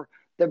before.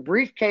 The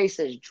briefcase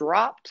is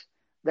dropped.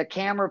 The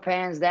camera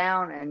pans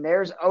down, and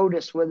there's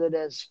Otis with it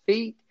at his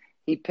feet.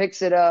 He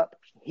picks it up.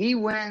 He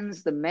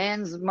wins the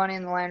men's Money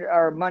in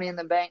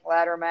the Bank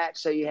ladder match.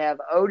 So you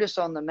have Otis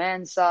on the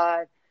men's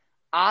side,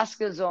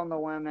 Asuka's on the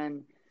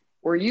women.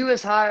 Were you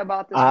as high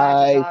about this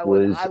match as I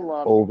was? I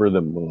loved over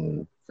the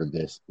moon for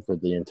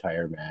the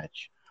entire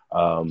match.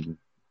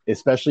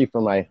 Especially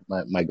for my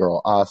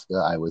girl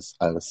Asuka, I was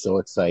so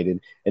excited,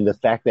 and the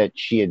fact that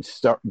she had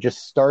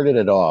just started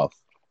it off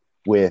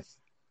with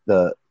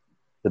the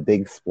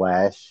big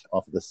splash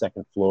off of the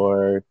second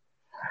floor.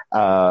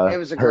 It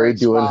was a Her great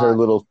doing her spot.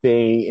 little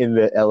thing in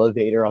the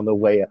elevator on the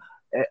way up.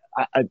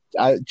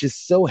 I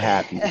just so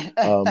happy.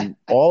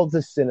 All the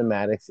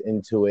cinematics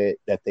into it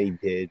that they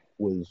did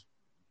was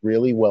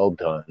really well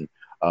done.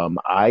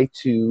 I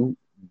too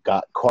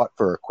got caught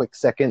for a quick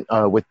second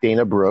with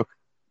Dana Brooke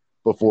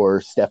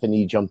before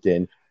Stephanie jumped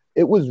in.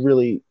 It was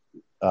really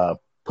uh,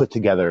 put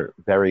together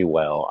very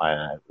well.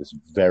 I was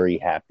very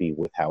happy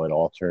with how it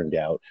all turned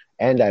out,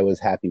 and I was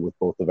happy with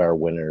both of our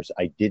winners.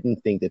 I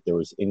didn't think that there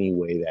was any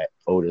way that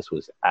Otis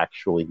was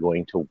actually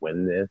going to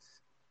win this,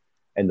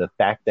 and the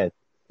fact that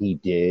he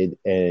did,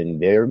 and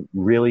there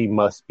really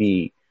must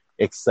be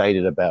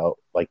excited about,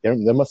 like, there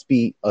must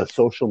be a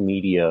social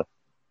media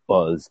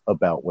buzz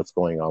about what's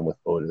going on with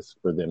Otis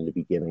for them to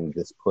be getting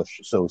this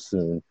push so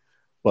soon.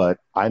 But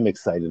I'm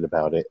excited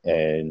about it,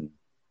 and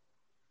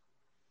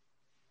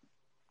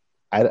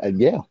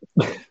yeah.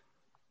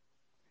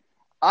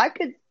 I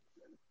could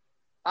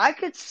I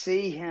could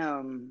see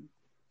him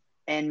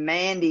and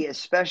Mandy,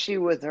 especially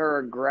with her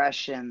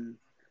aggression,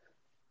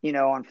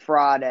 on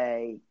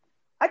Friday.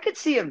 I could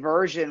see a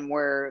version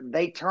where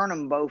they turn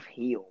them both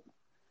heel.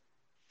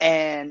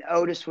 And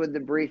Otis with the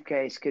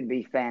briefcase could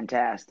be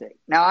fantastic.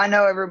 Now I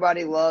know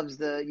everybody loves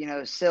the,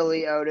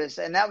 silly Otis,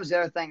 and that was the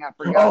other thing I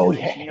forgot to Oh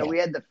mention. yeah. We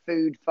had the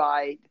food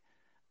fight,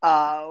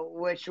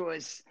 which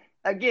was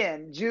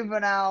again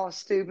juvenile,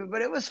 stupid,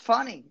 but it was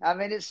funny. I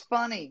mean, it's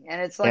funny, and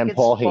it's like And it's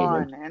Paul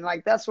Heyman. fun, and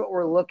like that's what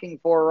we're looking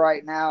for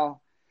right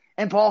now.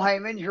 And Paul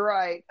Heyman, you're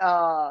right.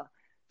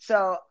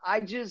 So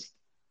I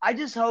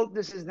just hope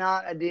this is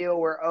not a deal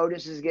where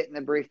Otis is getting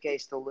the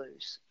briefcase to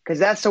lose, because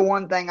that's the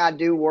one thing I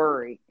do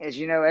worry. Is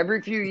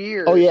every few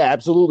Oh yeah, years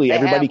absolutely. they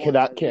Everybody have one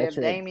of cannot those. You catch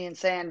have him. Damien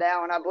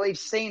Sandow and I believe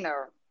Cena.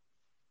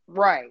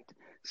 Right.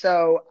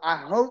 So I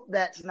hope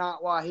that's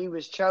not why he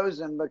was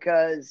chosen,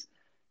 because,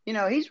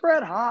 he's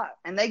red hot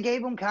and they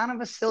gave him kind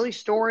of a silly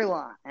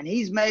storyline, and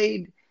he's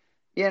made,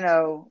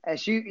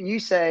 as you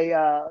say,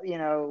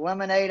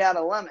 lemonade out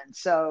of lemon.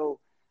 So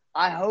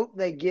I hope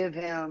they give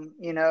him,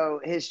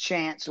 his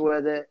chance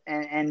with it,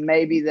 and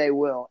maybe they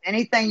will.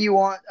 Anything you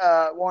want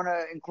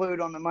to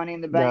include on the Money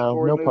in the Bank No,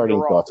 before we no move to parting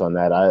Raw? thoughts on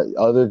that.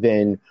 Other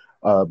than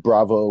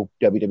bravo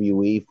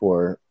WWE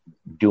for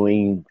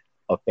doing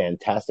a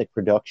fantastic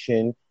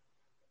production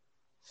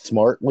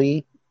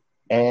smartly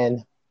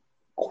and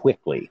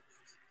quickly.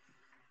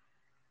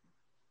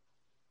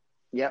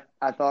 Yep,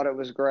 I thought it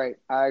was great.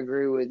 I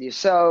agree with you.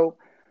 So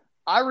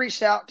I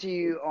reached out to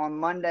you on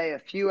Monday a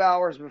few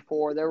hours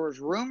before. There was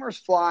rumors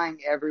flying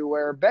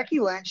everywhere. Becky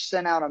Lynch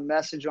sent out a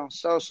message on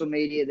social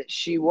media that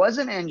she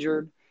wasn't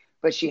injured,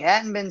 but she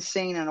hadn't been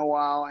seen in a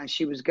while, and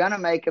she was going to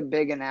make a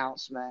big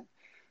announcement.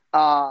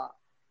 Uh,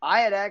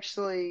 I had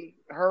actually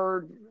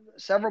heard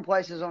several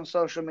places on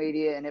social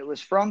media, and it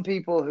was from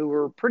people who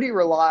were pretty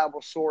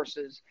reliable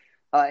sources,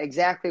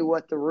 exactly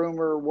what the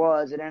rumor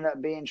was. It ended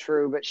up being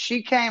true. But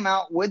she came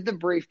out with the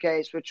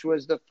briefcase, which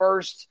was the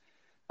first,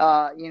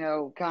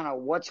 kind of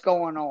what's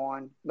going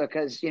on,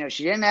 because,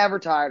 she didn't have her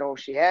title.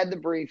 She had the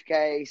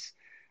briefcase.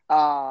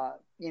 Uh,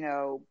 you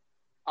know,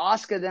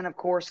 Asuka then, of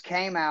course,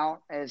 came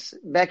out as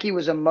Becky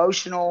was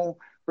emotional,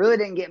 really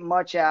didn't get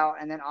much out.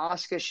 And then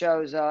Asuka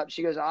shows up.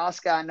 She goes,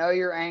 Asuka, I know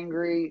you're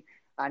angry.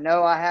 I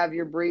know I have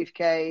your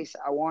briefcase.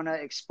 I want to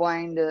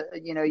explain to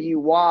you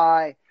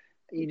why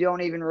you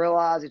don't even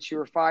realize that you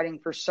were fighting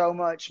for so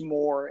much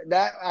more.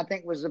 That, I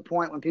think, was the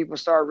point when people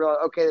started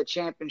realizing, okay, the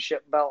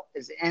championship belt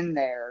is in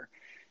there.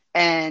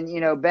 And,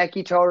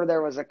 Becky told her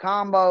there was a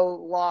combo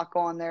lock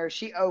on there.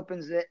 She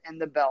opens it and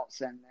the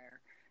belt's in there.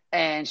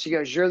 And she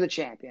goes, you're the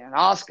champion. And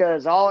Asuka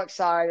is all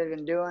excited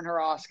and doing her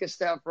Asuka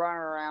stuff, running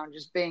around,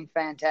 just being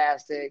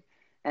fantastic.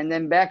 And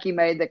then Becky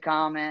made the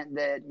comment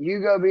that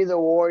you go be the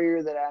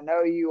warrior that I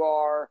know you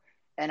are,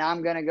 and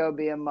I'm going to go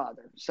be a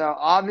mother. So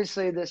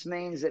obviously, this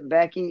means that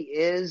Becky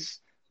is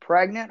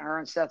pregnant. Her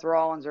and Seth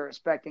Rollins are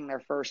expecting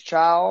their first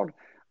child.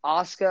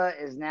 Asuka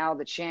is now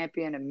the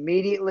champion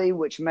immediately,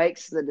 which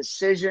makes the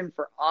decision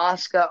for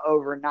Asuka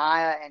over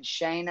Nia and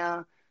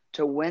Shayna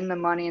to win the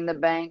Money in the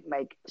Bank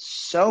make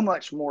so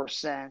much more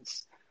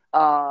sense,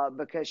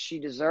 because she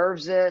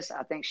deserves this.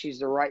 I think she's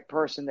the right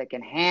person that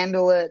can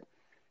handle it.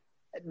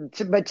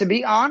 But to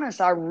be honest,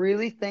 I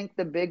really think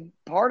the big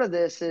part of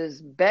this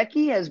is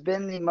Becky has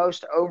been the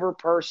most over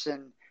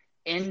person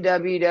in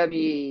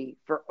WWE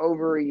for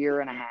over a year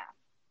and a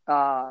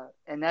half.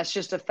 And that's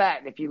just a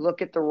fact. If you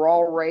look at the Raw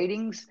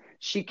ratings,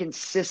 she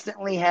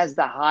consistently has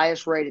the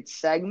highest rated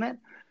segment.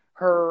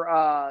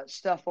 Her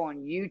stuff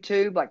on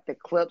YouTube, like the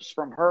clips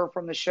from her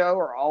from the show,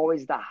 are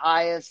always the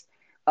highest,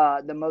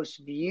 the most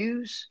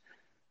views.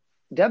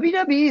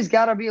 WWE's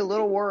got to be a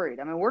little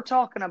worried. I mean, we're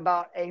talking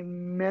about a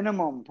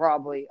minimum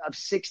probably of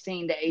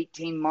 16 to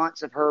 18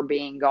 months of her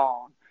being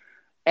gone.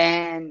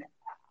 And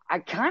I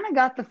kind of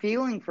got the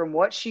feeling from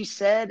what she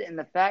said and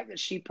the fact that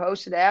she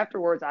posted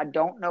afterwards, I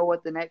don't know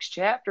what the next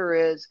chapter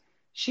is.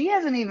 She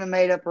hasn't even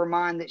made up her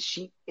mind that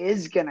she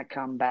is going to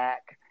come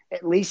back,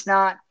 at least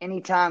not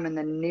anytime in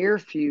the near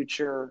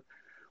future.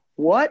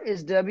 What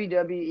is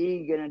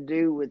WWE going to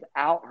do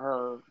without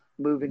her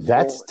moving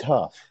That's forward?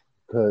 tough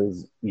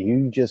because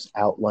you just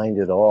outlined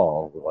it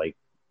all. Like,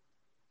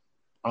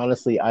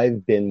 honestly,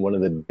 I've been one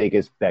of the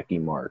biggest Becky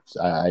marks.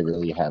 I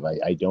really have.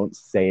 I don't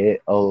say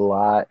it a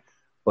lot,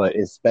 but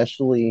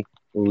especially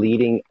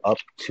leading up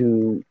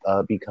to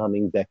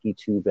becoming Becky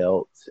Two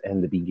Belts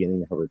and the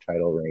beginning of her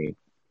title reign.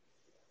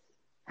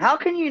 How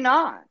can you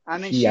not? I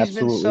mean, She she's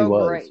been absolutely so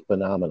was great.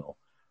 phenomenal.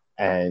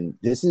 And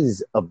this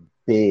is a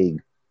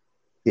big,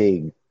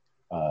 big,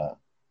 uh,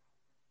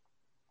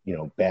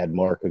 bad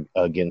mark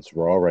against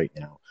Raw right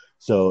now.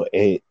 So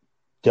it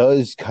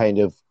does kind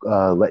of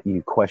let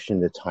you question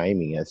the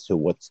timing as to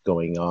what's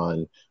going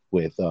on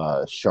with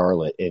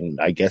Charlotte. And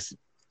I guess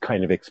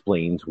kind of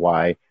explains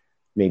why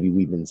maybe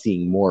we've been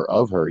seeing more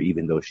of her,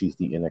 even though she's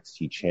the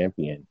NXT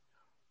champion.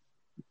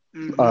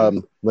 Mm-hmm.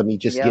 Let me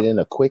just get Yep. in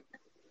a quick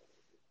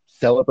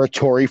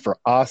celebratory for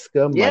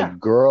Asuka, my Yeah.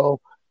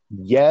 girl.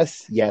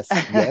 Yes, yes,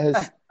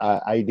 yes.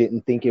 I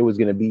didn't think it was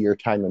going to be your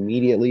time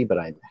immediately, but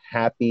I'm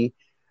happy.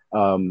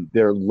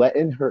 They're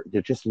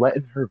just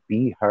letting her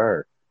be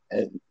her.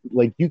 And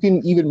like, you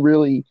can even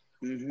really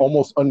Mm-hmm.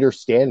 almost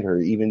understand her,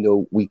 even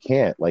though we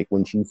can't. Like,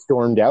 when she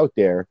stormed out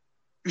there,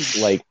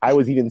 like, I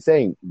was even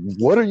saying,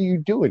 what are you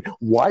doing?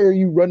 Why are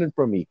you running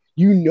from me?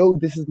 You know,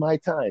 this is my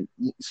time.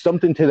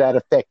 Something to that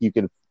effect. You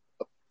can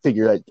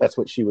figure that that's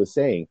what she was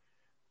saying.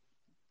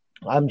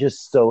 I'm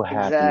just so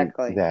happy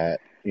Exactly.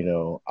 that,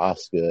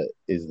 Asuka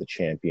is the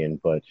champion,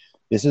 but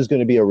this is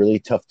going to be a really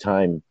tough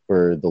time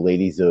for the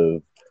ladies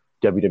of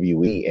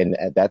WWE, and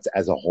that's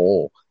as a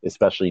whole,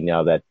 especially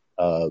now that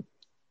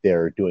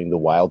they're doing the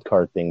wild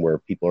card thing where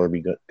people are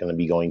going to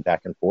be going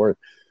back and forth.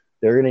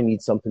 They're going to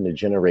need something to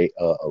generate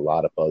a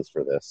lot of buzz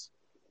for this.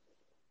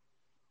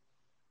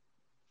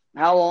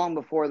 How long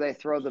before they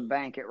throw the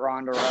bank at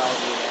Ronda Rousey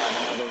to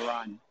have another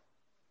run?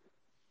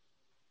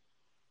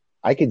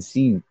 I could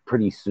see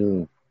pretty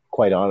soon,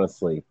 quite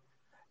honestly.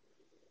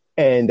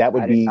 And that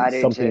would be I do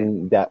too.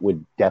 something that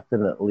would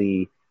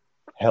definitely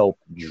help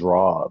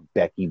draw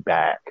Becky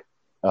back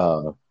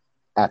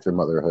after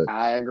motherhood.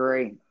 I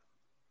agree.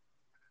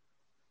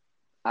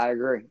 I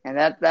agree. And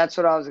that's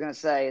what I was going to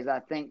say is I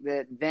think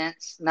that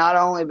Vince, not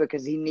only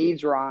because he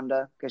needs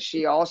Ronda, because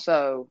she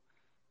also,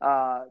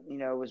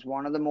 was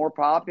one of the more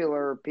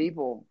popular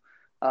people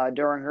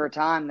during her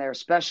time there,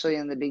 especially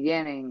in the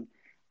beginning.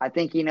 I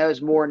think he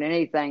knows more than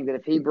anything that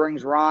if he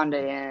brings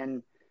Ronda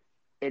in,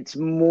 it's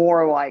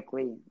more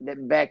likely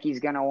that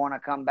Becky's going to want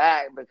to come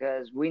back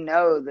because we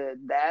know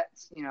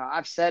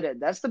I've said it,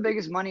 that's the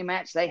biggest money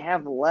match they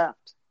have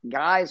left,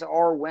 guys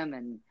or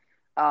women,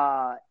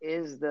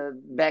 is the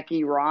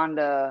Becky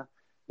Ronda,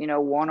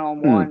 one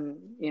on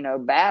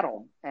one,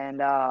 battle.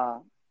 And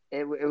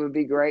it would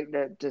be great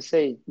to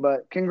see.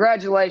 But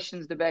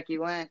congratulations to Becky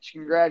Lynch.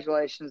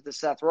 Congratulations to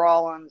Seth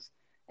Rollins.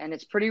 And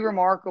it's pretty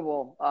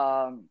remarkable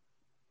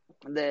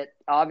that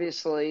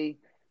obviously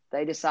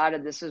they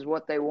decided this is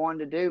what they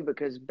wanted to do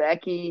because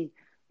Becky,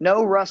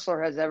 no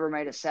wrestler has ever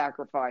made a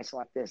sacrifice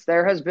like this.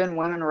 There has been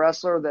women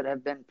wrestler that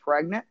have been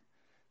pregnant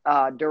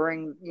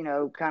during,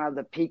 kind of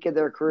the peak of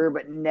their career,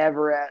 but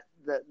never at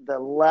the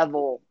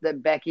level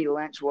that Becky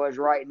Lynch was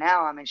right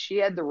now. I mean, she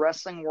had the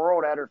wrestling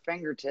world at her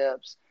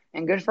fingertips,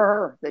 and good for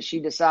her that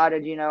she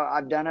decided,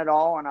 I've done it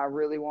all and I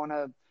really want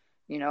to,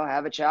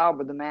 have a child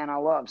with the man I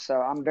love. So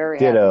I'm very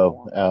happy for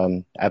him.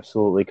 Ditto.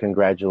 Absolutely.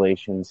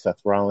 Congratulations, Seth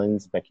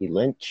Rollins, Becky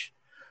Lynch.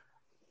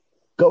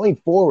 Going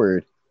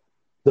forward,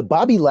 the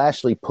Bobby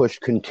Lashley push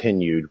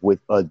continued with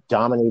a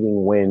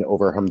dominating win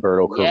over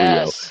Humberto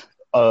Carrillo. Yes.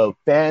 A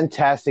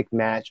fantastic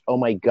match. Oh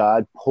my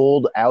God.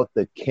 Pulled out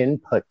the Kin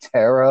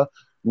Patera,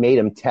 made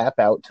him tap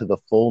out to the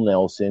full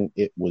Nelson.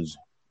 It was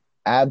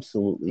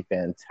absolutely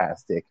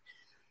fantastic.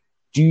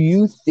 Do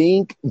you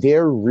think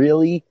they're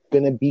really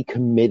going to be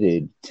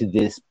committed to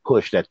this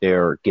push that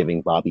they're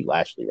giving Bobby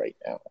Lashley right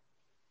now?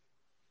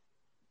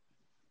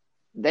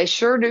 They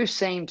sure do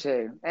seem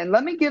to. And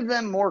let me give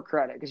them more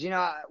credit because,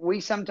 we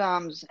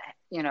sometimes,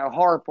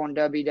 harp on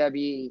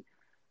WWE.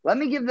 Let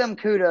me give them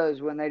kudos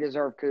when they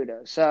deserve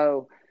kudos.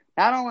 So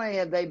not only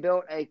have they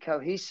built a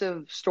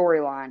cohesive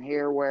storyline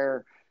here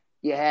where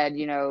you had,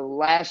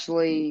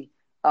 Lashley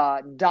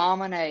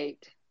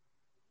dominate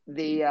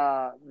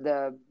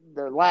the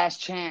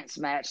last chance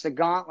match, the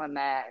gauntlet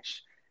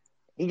match.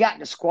 He got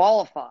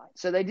disqualified.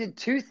 So they did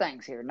two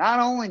things here. Not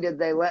only did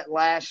they let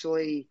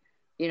Lashley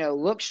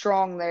look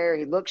strong there.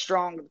 He looked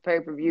strong at the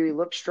pay-per-view. He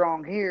looked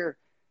strong here.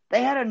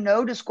 They had a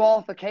no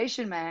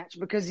disqualification match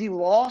because he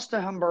lost to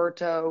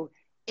Humberto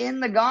in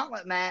the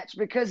gauntlet match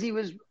because he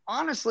was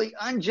honestly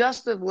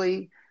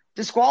unjustly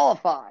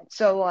disqualified.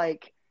 So,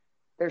 like,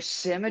 there's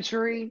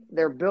symmetry.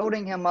 They're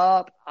building him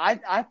up.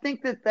 I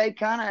think that they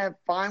kind of have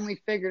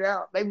finally figured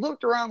out. They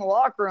looked around the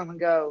locker room and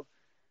go,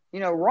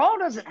 Raw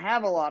doesn't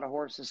have a lot of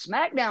horses.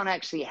 SmackDown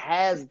actually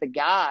has the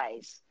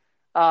guys.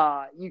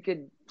 You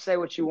could say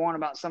what you want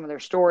about some of their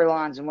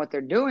storylines and what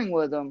they're doing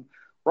with them.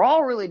 Raw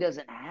really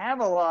doesn't have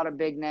a lot of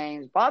big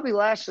names. Bobby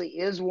Lashley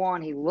is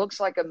one. He looks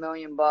like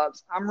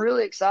 $1,000,000. I'm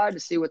really excited to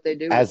see what they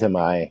do with As him.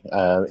 am I.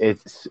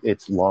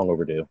 It's long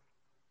overdue.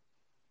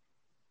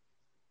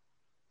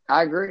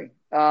 I agree.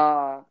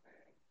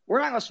 we're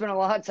not going to spend a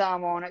lot of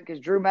time on it because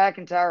Drew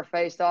McIntyre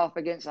faced off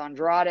against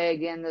Andrade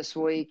again this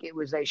week. It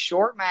was a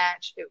short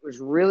match. It was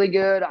really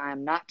good. I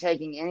am not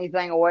taking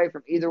anything away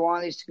from either one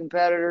of these two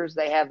competitors.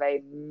 They have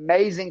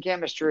amazing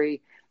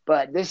chemistry,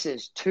 but this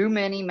is too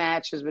many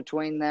matches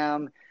between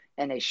them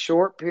in a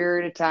short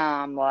period of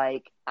time.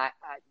 Like,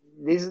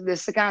 this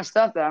is the kind of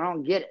stuff that I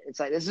don't get it.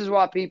 It's like, this is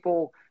why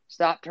people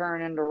stop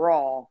turning into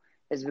Raw,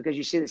 is because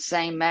you see the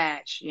same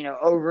match,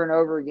 over and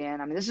over again.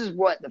 I mean, this is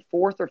what, the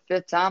fourth or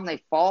fifth time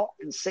they fought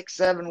in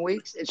 6-7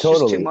 weeks? It's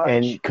just too much.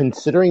 And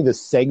considering the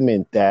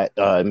segment that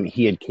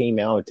he had came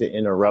out to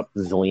interrupt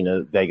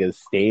Zelina Vega's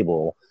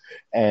stable,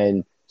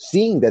 and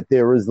seeing that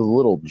there was a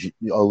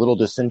little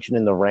dissension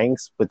in the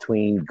ranks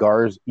between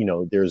Garza,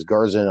 there's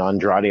Garza and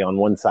Andrade on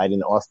one side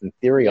and Austin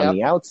Theory on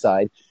the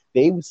outside,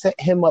 they set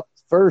him up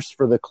first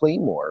for the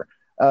Claymore.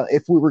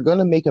 If we were going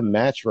to make a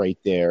match right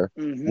there,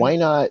 why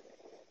not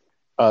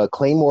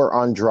Claymore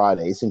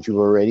Andrade, since you've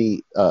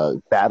already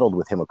battled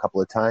with him a couple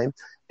of times,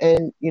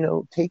 and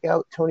take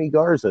out Tony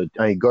Garza.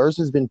 I mean,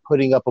 Garza's been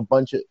putting up a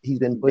bunch of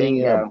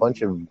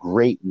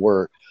great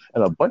work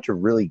and a bunch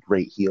of really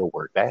great heel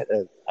work.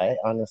 I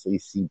honestly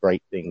see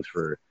bright things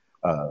for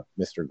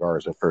Mr.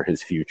 Garza for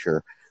his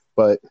future.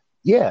 But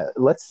yeah,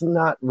 let's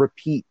not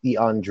repeat the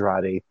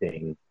Andrade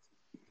thing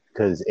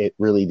because it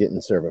really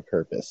didn't serve a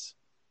purpose.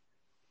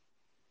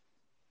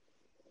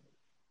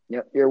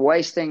 You're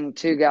wasting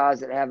two guys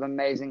that have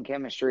amazing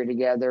chemistry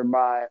together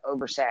by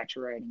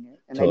oversaturating it,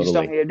 and they just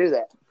don't need to do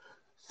that.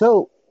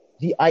 So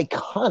the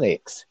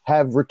Iconics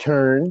have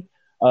returned.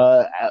 You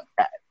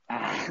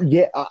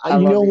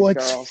know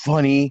what's girls.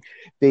 Funny?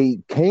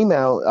 They came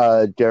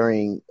out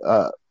during.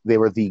 They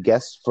were the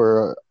guests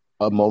for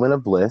A Moment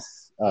of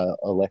Bliss.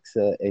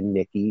 Alexa and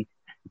Nikki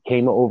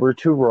came over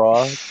to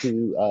Raw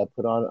to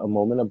put on A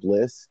Moment of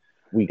Bliss.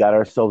 We got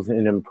ourselves in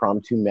an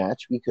impromptu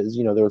match because,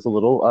 there was a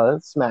little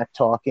smack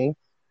talking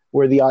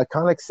where the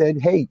Iconics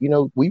said, hey,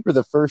 we were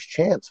the first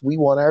champs. We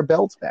want our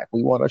belts back.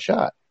 We want a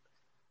shot.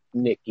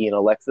 Nikki and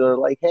Alexa are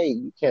like, hey,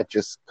 you can't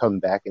just come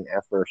back and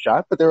ask for a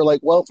shot. But they were like,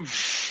 well,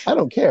 I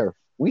don't care.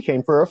 We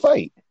came for a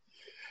fight.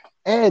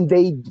 And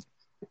the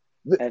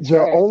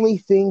only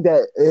thing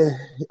that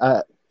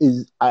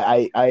is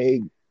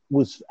I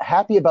was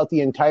happy about the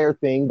entire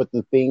thing, but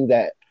the thing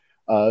that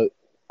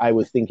I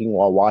was thinking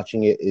while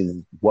watching it is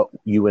what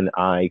you and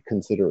I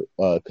consider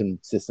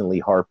consistently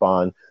harp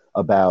on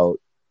about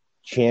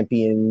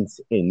champions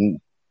in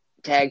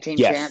tag team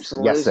champs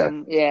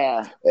losing.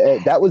 Yes,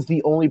 that was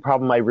the only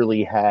problem I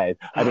really had.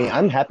 I mean,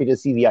 I'm happy to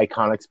see the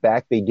Iconics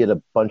back. They did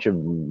a bunch of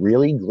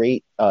really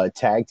great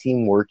tag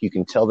team work. You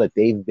can tell that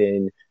they've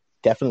been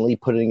definitely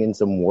putting in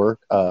some work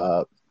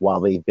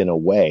while they've been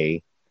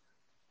away.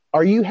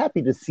 Are you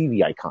happy to see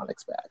the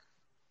Iconics back?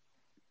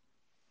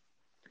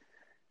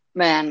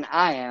 Man,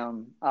 I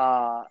am.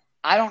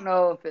 I don't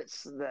know if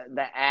it's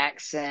the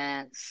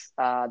accents,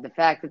 the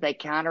fact that they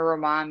kind of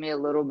remind me a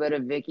little bit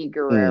of Vicky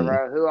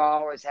Guerrero, who I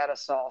always had a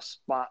soft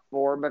spot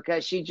for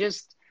because she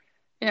just,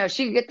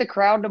 she can get the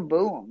crowd to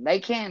boo them. They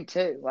can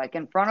too. Like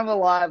in front of a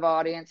live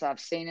audience, I've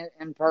seen it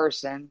in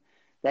person.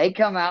 They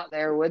come out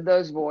there with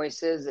those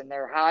voices and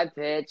they're high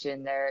pitch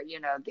and they're,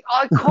 the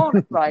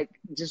iconic, like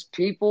just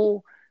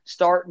people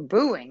start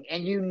booing,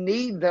 and you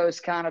need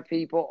those kind of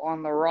people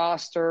on the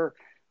roster.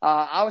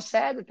 I was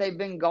sad that they've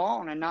been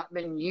gone and not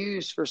been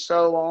used for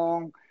so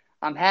long.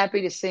 I'm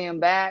happy to see them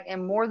back.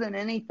 And more than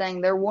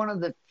anything, they're one of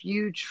the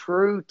few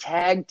true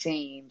tag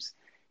teams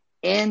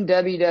in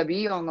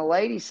WWE on the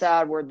ladies'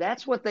 side where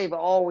that's what they've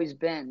always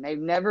been. They've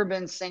never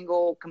been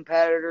single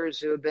competitors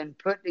who have been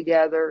put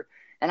together.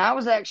 And I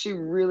was actually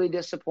really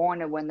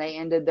disappointed when they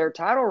ended their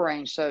title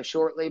reign so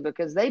shortly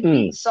because they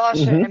beat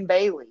Sasha and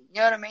Bayley.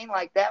 You know what I mean?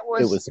 Like it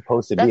was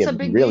supposed to be a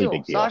really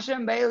big deal. Sasha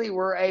and Bayley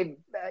were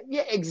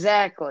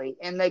exactly.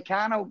 And they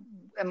kind of,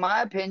 in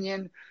my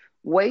opinion,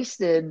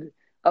 wasted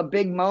a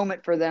big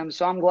moment for them.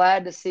 So I'm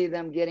glad to see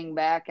them getting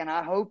back. And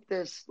I hope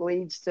this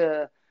leads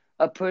to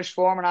a push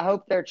for them. And I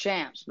hope they're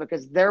champs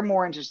because they're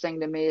more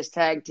interesting to me as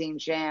tag team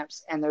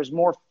champs. And there's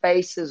more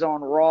faces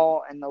on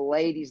Raw and the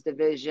ladies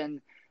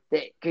division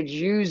that could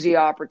use the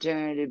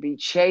opportunity to be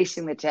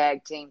chasing the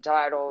tag team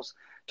titles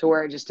to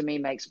where it just, to me,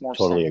 makes more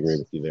sense. Totally agree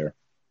with you there.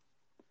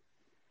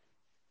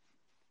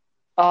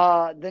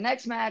 The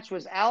next match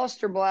was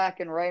Aleister Black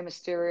and Rey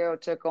Mysterio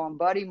took on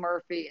Buddy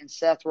Murphy and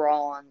Seth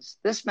Rollins.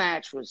 This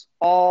match was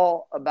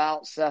all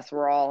about Seth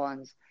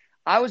Rollins.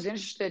 I was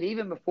interested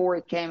even before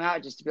it came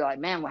out just to be like,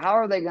 man, how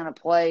are they going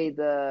to play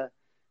the,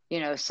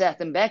 Seth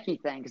and Becky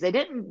thing? Because they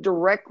didn't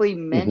directly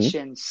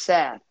mention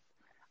Seth,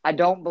 I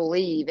don't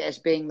believe, as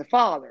being the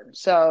father.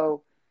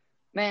 So,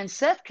 man,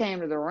 Seth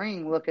came to the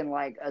ring looking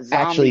like a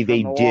zombie. Actually,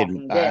 they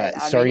did.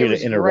 Sorry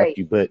to interrupt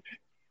you, but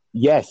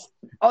yes.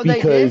 Oh, they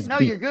did? No,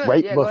 you're good.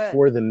 Right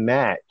before the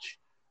match,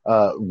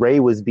 Ray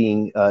was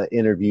being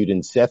interviewed,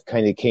 and Seth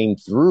kind of came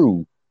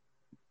through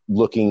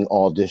looking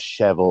all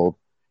disheveled.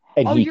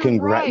 And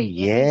right.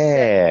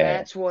 Yeah.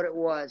 That's what it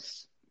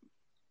was.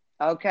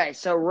 Okay,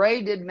 so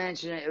Ray did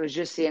mention it. It was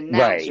just the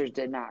announcers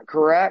did not,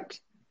 correct?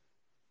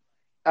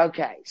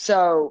 Okay,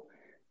 so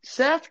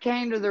Seth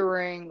came to the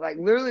ring like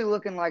literally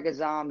looking like a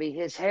zombie.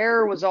 His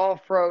hair was all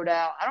froed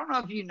out. I don't know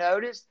if you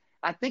noticed.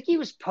 I think he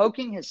was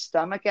poking his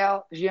stomach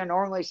out because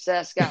normally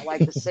Seth's got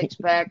like the six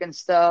pack and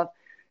stuff.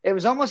 It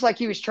was almost like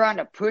he was trying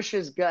to push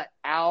his gut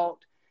out.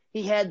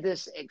 He had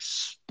this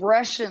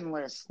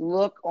expressionless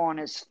look on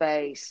his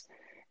face.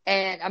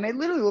 And I mean, it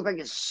literally looked like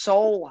his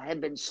soul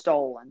had been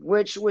stolen,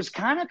 which was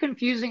kind of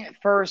confusing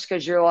at first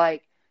because you're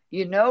like,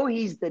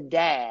 he's the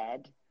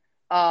dad.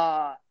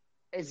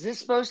 Is this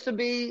supposed to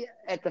be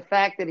at the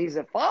fact that he's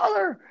a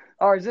father,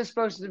 or is this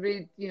supposed to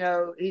be,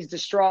 he's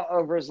distraught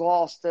over his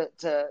loss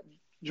to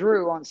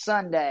Drew on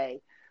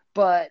Sunday?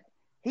 But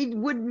he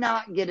would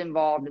not get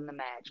involved in the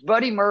match.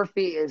 Buddy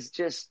Murphy is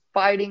just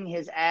fighting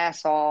his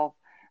ass off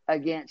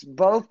against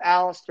both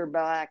Aleister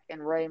Black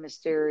and Rey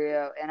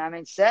Mysterio. And I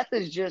mean, Seth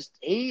is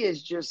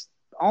just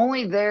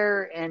only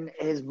there in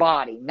his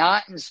body,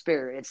 not in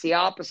spirit. It's the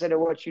opposite of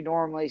what you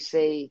normally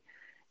see.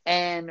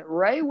 And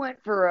Rey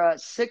went for a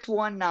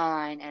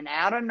 619, and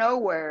out of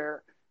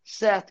nowhere,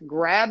 Seth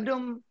grabbed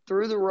him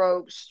through the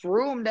ropes,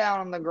 threw him down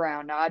on the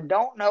ground. Now, I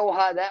don't know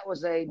how that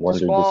was a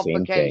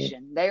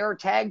disqualification. They are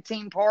tag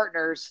team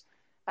partners.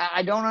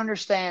 I don't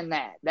understand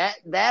that.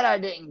 That I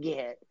didn't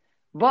get.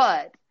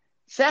 But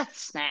Seth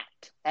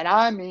snapped, and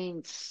I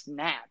mean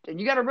snapped. And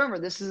you got to remember,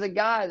 this is a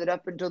guy that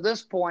up until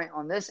this point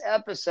on this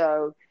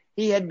episode,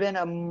 he had been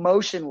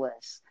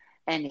emotionless,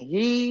 and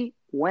he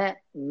went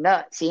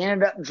nuts. He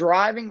ended up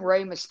driving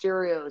Rey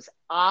Mysterio's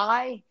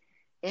eye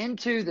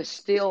into the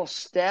steel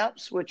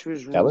steps, which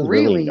was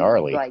really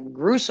gnarly, like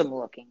gruesome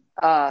looking.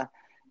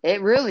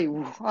 It really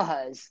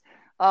was.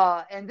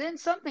 And then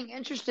something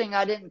interesting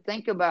I didn't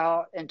think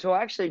about until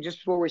actually just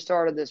before we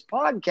started this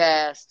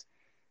podcast.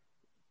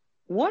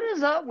 What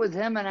is up with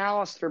him and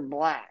Aleister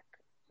Black?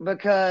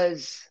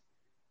 Because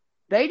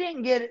they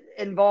didn't get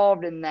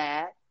involved in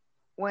that.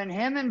 When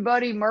him and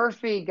Buddy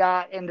Murphy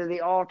got into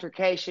the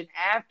altercation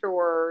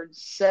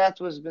afterwards,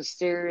 Seth was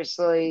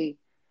mysteriously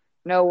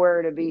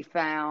nowhere to be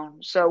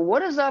found. So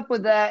what is up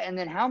with that? And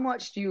then how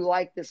much do you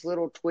like this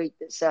little tweak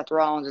that Seth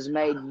Rollins has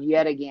made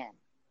yet again?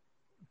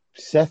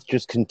 Seth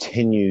just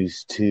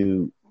continues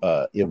to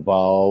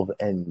evolve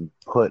and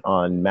put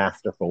on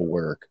masterful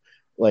work.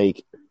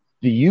 Like,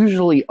 the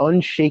usually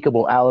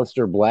unshakable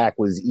Aleister Black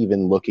was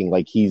even looking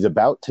like he's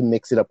about to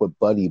mix it up with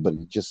Buddy,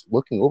 but just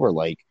looking over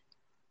like,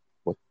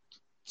 what's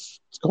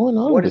going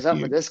on? What is up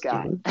with this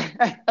guy?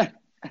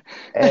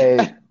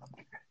 And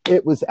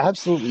it was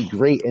absolutely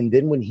great. And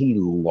then when he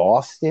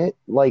lost it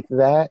like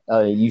that,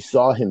 you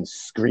saw him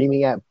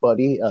screaming at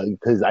Buddy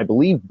because I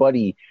believe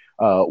Buddy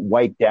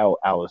wiped out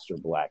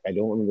Aleister Black. I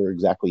don't remember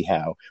exactly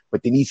how,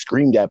 but then he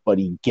screamed at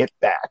Buddy, "Get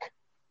back!"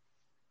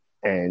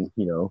 And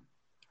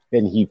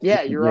then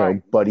you're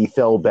right. Buddy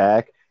fell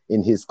back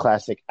in his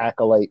classic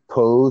acolyte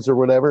pose or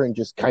whatever and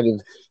just kind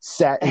of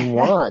sat and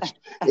watched.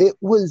 It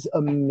was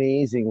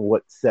amazing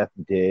what Seth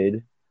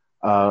did.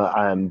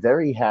 I'm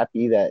very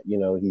happy that,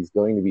 he's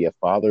going to be a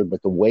father,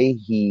 but the way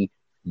he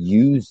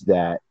used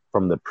that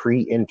from the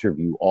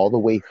pre-interview all the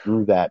way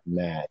through that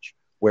match,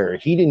 where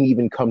he didn't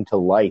even come to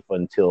life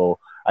until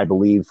I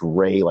believe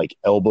Rey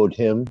elbowed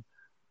him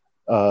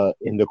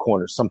in the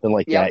corner, something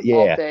like that. Yeah.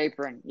 Off the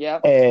apron.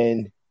 Yep.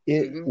 And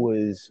it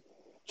was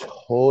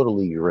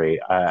totally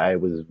great. I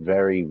was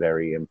very,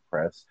 very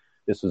impressed.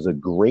 This was a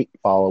great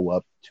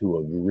follow-up to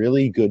a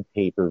really good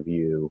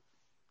pay-per-view.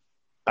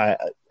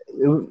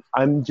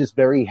 I'm just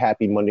very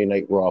happy Monday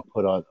Night Raw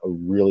put on a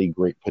really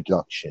great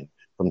production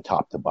from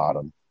top to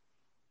bottom.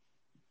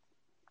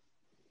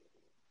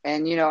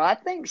 And, I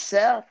think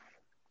Seth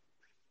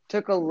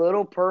took a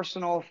little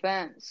personal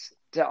offense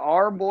to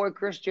our boy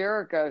Chris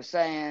Jericho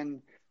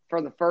saying,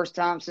 for the first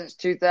time since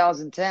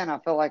 2010, I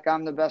feel like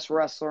I'm the best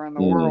wrestler in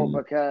the world,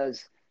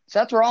 because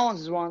Seth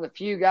Rollins is one of the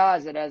few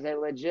guys that has a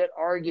legit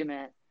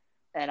argument,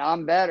 and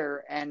I'm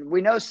better. And we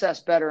know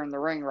Seth's better in the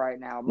ring right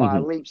now by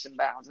leaps and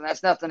bounds. And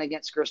that's nothing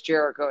against Chris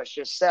Jericho. It's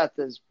just Seth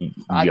is,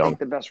 I think,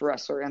 the best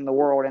wrestler in the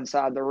world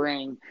inside the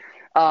ring.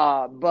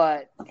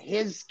 But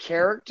his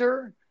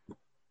character,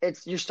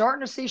 you're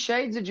starting to see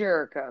shades of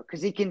Jericho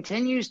because he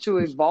continues to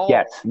evolve.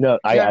 Yes, no,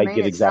 I get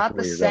exactly. It's not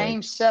the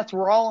same Seth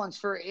Rollins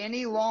for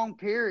any long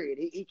period.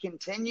 He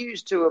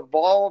continues to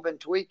evolve and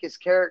tweak his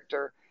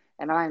character,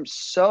 and I am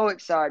so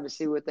excited to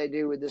see what they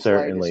do with this.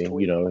 Certainly,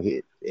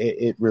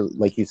 it really,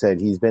 like you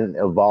said, he's been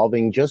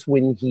evolving. Just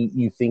when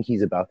you think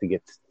he's about to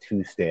get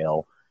too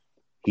stale,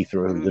 he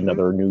throws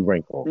another new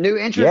wrinkle, new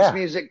entrance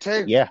music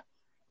too. Yeah,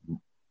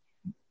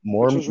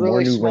 more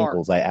new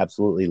wrinkles. I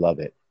absolutely love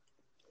it.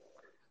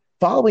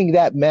 Following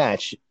that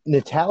match,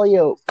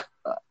 Natalya,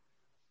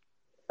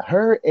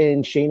 her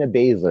and Shayna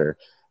Baszler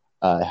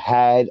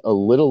had a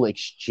little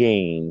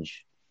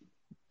exchange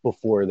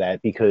before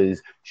that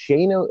because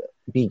Shayna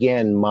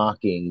began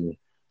mocking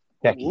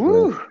Becky.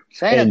 Ooh,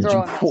 Shayna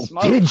throwing that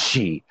smoke. Did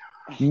she?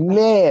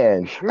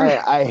 Man,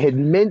 I had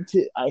meant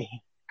to.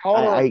 Call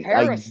her a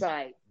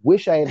parasite. I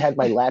wish I had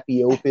my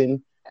lappy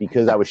open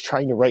because I was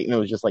trying to write and I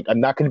was just like, I'm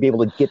not going to be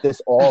able to get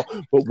this all.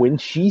 But when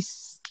she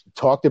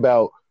talked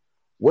about,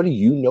 what do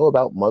you know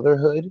about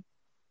motherhood?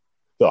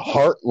 the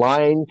heart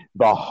line,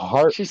 the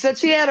heart. She said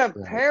she had a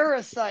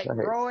parasite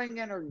growing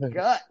in her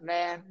gut,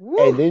 man. And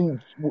Woo!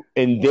 then,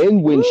 and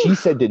then when Woo! she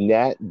said to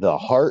Nat, the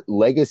heart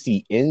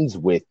legacy ends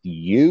with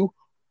you.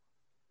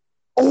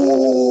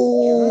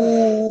 Oh,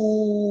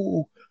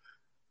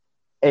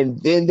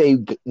 and then they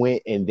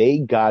went and they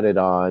got it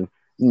on.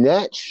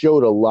 Nat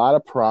showed a lot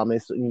of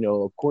promise,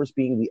 of course,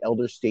 being the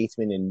elder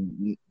statesman,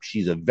 and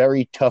she's a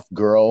very tough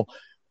girl.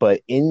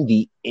 But in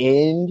the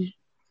end,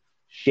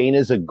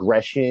 Shayna's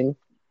aggression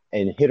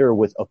and hit her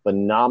with a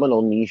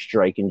phenomenal knee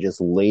strike and just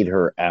laid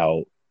her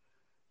out.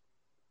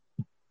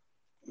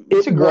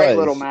 It's a great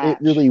little match.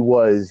 It really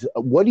was.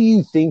 What do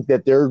you think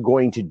that they're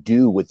going to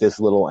do with this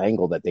little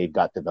angle that they've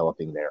got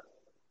developing there?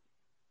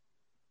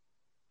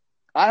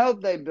 I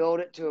hope they build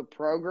it to a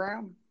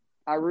program.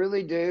 I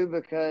really do,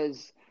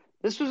 because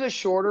this was a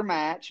shorter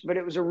match, but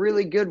it was a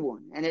really good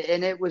one. And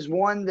it was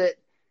one that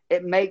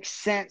it makes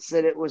sense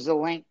that it was the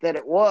length that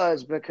it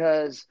was,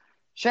 because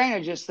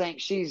Shayna just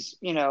thinks she's,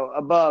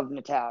 above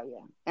Natalya.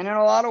 And in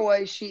a lot of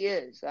ways she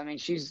is. I mean,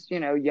 she's,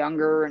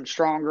 younger and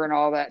stronger and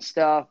all that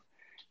stuff.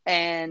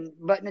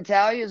 But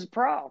Natalya is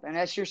proud. And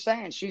as you're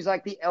saying, she's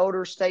like the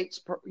elder states,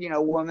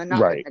 woman.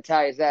 Not Right. that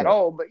Natalya's that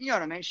old, but you know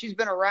what I mean? She's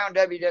been around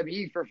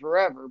WWE for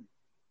forever.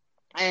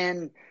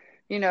 And,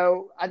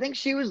 I think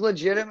she was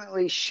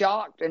legitimately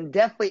shocked and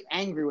definitely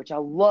angry, which I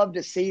love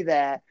to see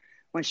that.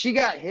 When she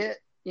got hit,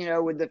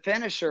 with the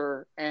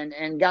finisher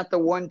and got the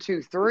 1,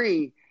 2,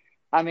 3,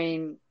 I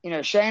mean,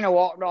 Shayna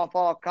walked off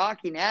all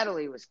cocky.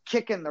 Natalie was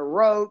kicking the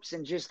ropes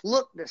and just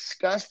looked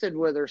disgusted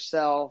with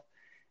herself.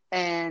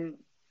 And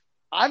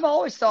I've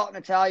always thought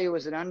Natalya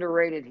was an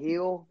underrated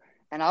heel,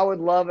 and I would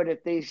love it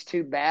if these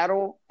two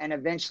battle and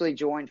eventually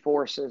join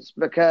forces,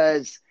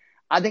 because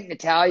I think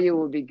Natalya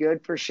would be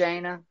good for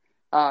Shayna,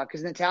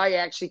 because Natalya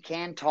actually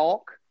can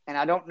talk, and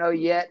I don't know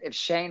yet if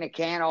Shayna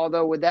can,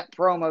 although with that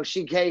promo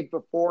she gave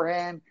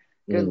beforehand,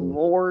 good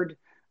Lord.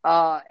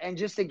 And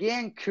just,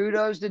 again,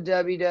 kudos to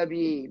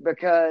WWE,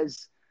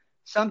 because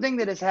something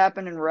that has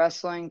happened in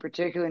wrestling,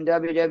 particularly in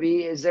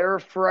WWE, is they're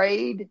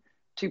afraid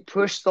to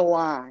push the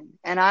line.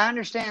 And I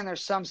understand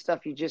there's some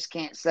stuff you just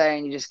can't say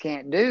and you just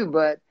can't do,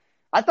 but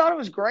I thought it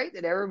was great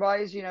that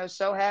everybody's,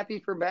 so happy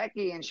for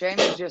Becky, and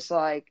Shayna's just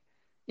like,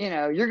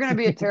 you're going to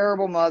be a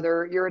terrible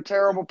mother, you're a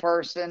terrible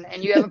person,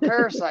 and you have a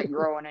parasite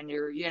growing in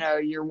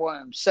your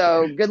womb.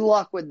 So good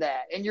luck with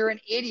that. And you're an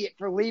idiot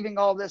for leaving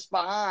all this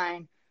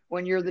behind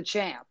when you're the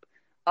champ.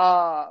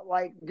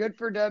 Good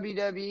for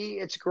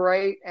WWE. It's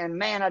great. And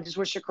man, I just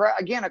wish a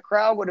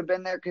crowd would have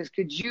been there, because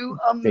could you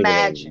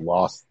imagine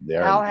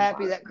how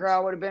happy that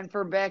crowd would have been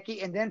for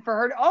Becky, and then for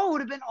her? It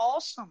would have been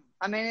awesome.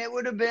 I mean, it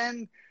would have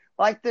been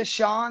like the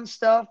Shawn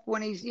stuff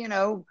when he's,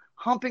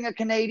 humping a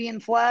Canadian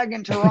flag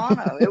in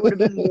Toronto. It would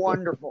have been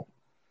wonderful.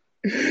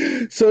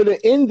 So to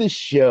end the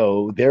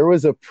show, there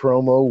was a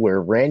promo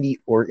where Randy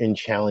Orton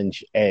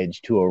challenged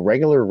Edge to a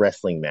regular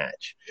wrestling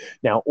match.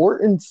 Now,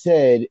 Orton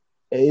said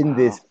in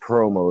this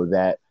promo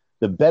that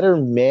the better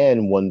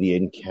man won the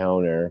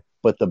encounter,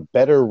 but the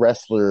better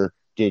wrestler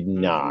did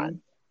not.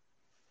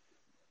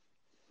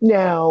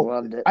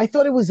 Now, I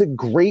thought it was a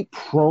great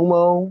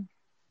promo.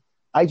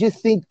 I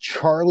just think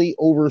Charlie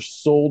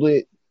oversold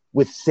it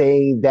with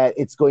saying that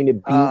it's going to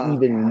be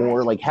even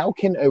more. Like, how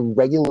can a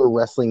regular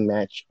wrestling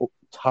match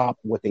top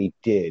what they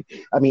did?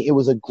 I mean, it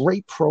was a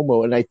great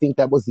promo, and I think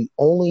that was the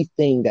only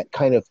thing that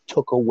kind of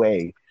took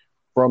away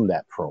from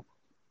that promo.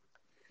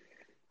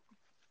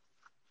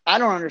 I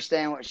don't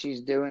understand what she's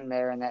doing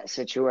there in that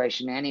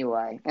situation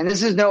anyway. And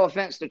this is no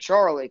offense to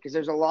Charlie, because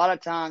there's a lot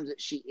of times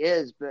that she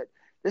is, but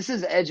this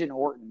is Edge and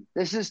Orton.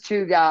 This is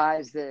two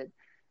guys that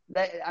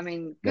I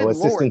mean, good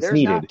Lord,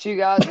 there's not two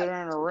guys that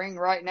are in a ring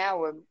right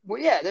now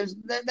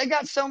they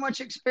got so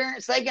much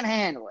experience, they can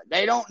handle it.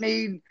 They don't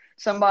need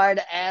somebody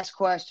to ask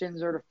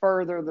questions or to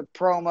further the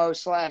promo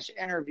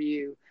 /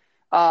 interview.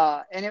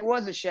 And it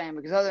was a shame,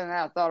 because other than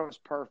that, I thought it was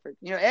perfect.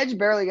 Edge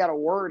barely got a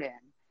word in.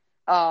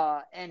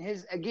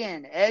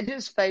 And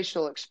Edge's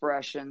facial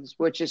expressions,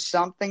 which is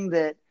something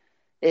that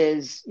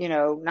is,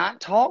 not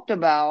talked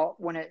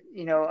about when it,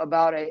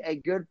 about a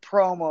good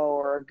promo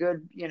or a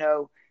good,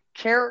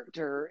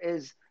 character,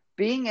 is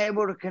being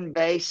able to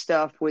convey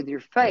stuff with your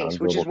face,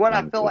 which is what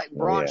I feel like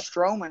Braun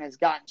Strowman has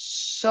gotten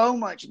so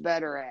much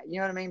better at. You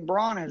know what I mean?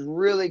 Braun has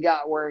really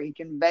got where he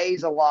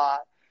conveys a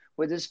lot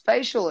with his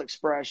facial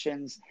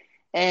expressions.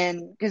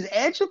 And because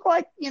Edge looked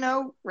like,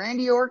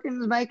 Randy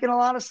Orton's making a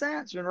lot of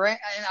sense. And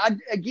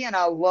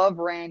I love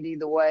Randy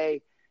the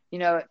way,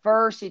 at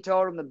first he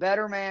told him the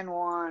better man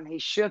won. He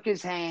shook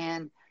his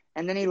hand,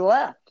 and then he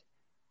left.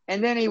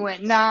 And then he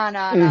went, nah.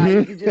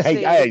 You can just see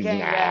he came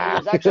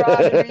down. He goes, I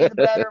tried to be the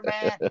better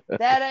man.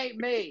 That ain't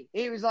me.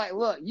 He was like,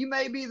 look, you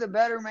may be the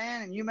better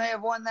man and you may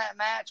have won that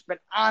match, but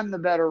I'm the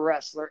better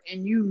wrestler,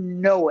 and you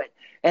know it.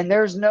 And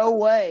there's no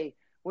way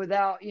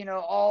without,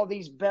 all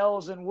these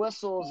bells and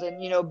whistles and,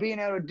 being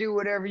able to do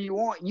whatever you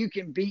want, you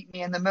can beat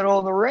me in the middle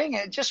of the ring.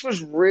 And it just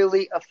was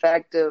really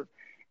effective.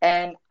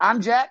 And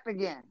I'm jacked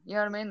again. You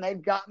know what I mean?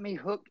 They've got me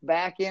hooked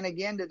back in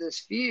again to this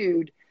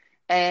feud.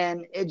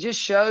 And it just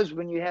shows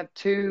when you have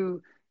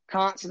two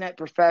consummate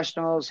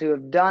professionals who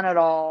have done it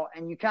all.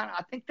 And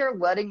I think they're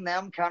letting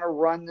them kind of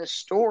run this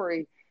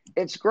story.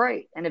 It's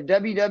great. And if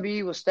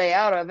WWE will stay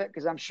out of it,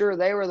 because I'm sure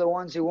they were the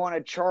ones who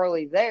wanted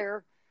Charlie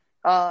there,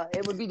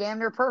 it would be damn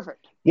near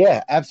perfect.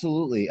 Yeah,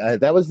 absolutely.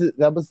 That was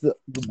the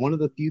one of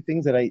the few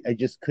things that I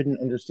just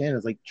couldn't understand.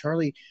 Is like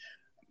Charlie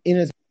in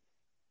his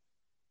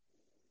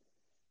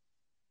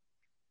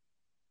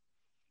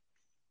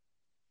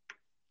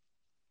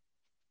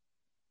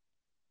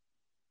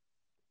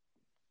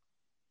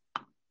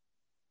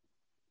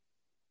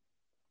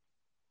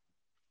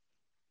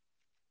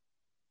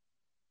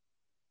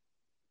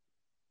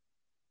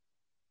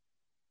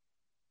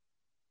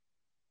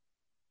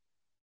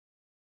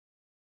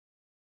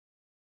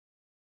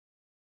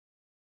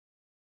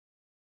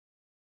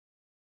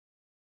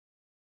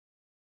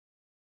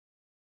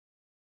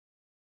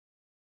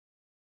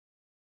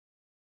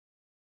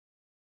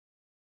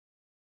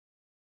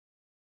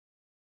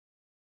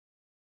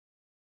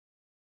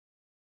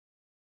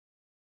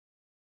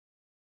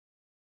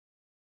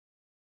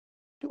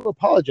to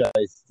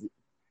apologize.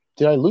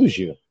 Did I lose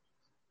you?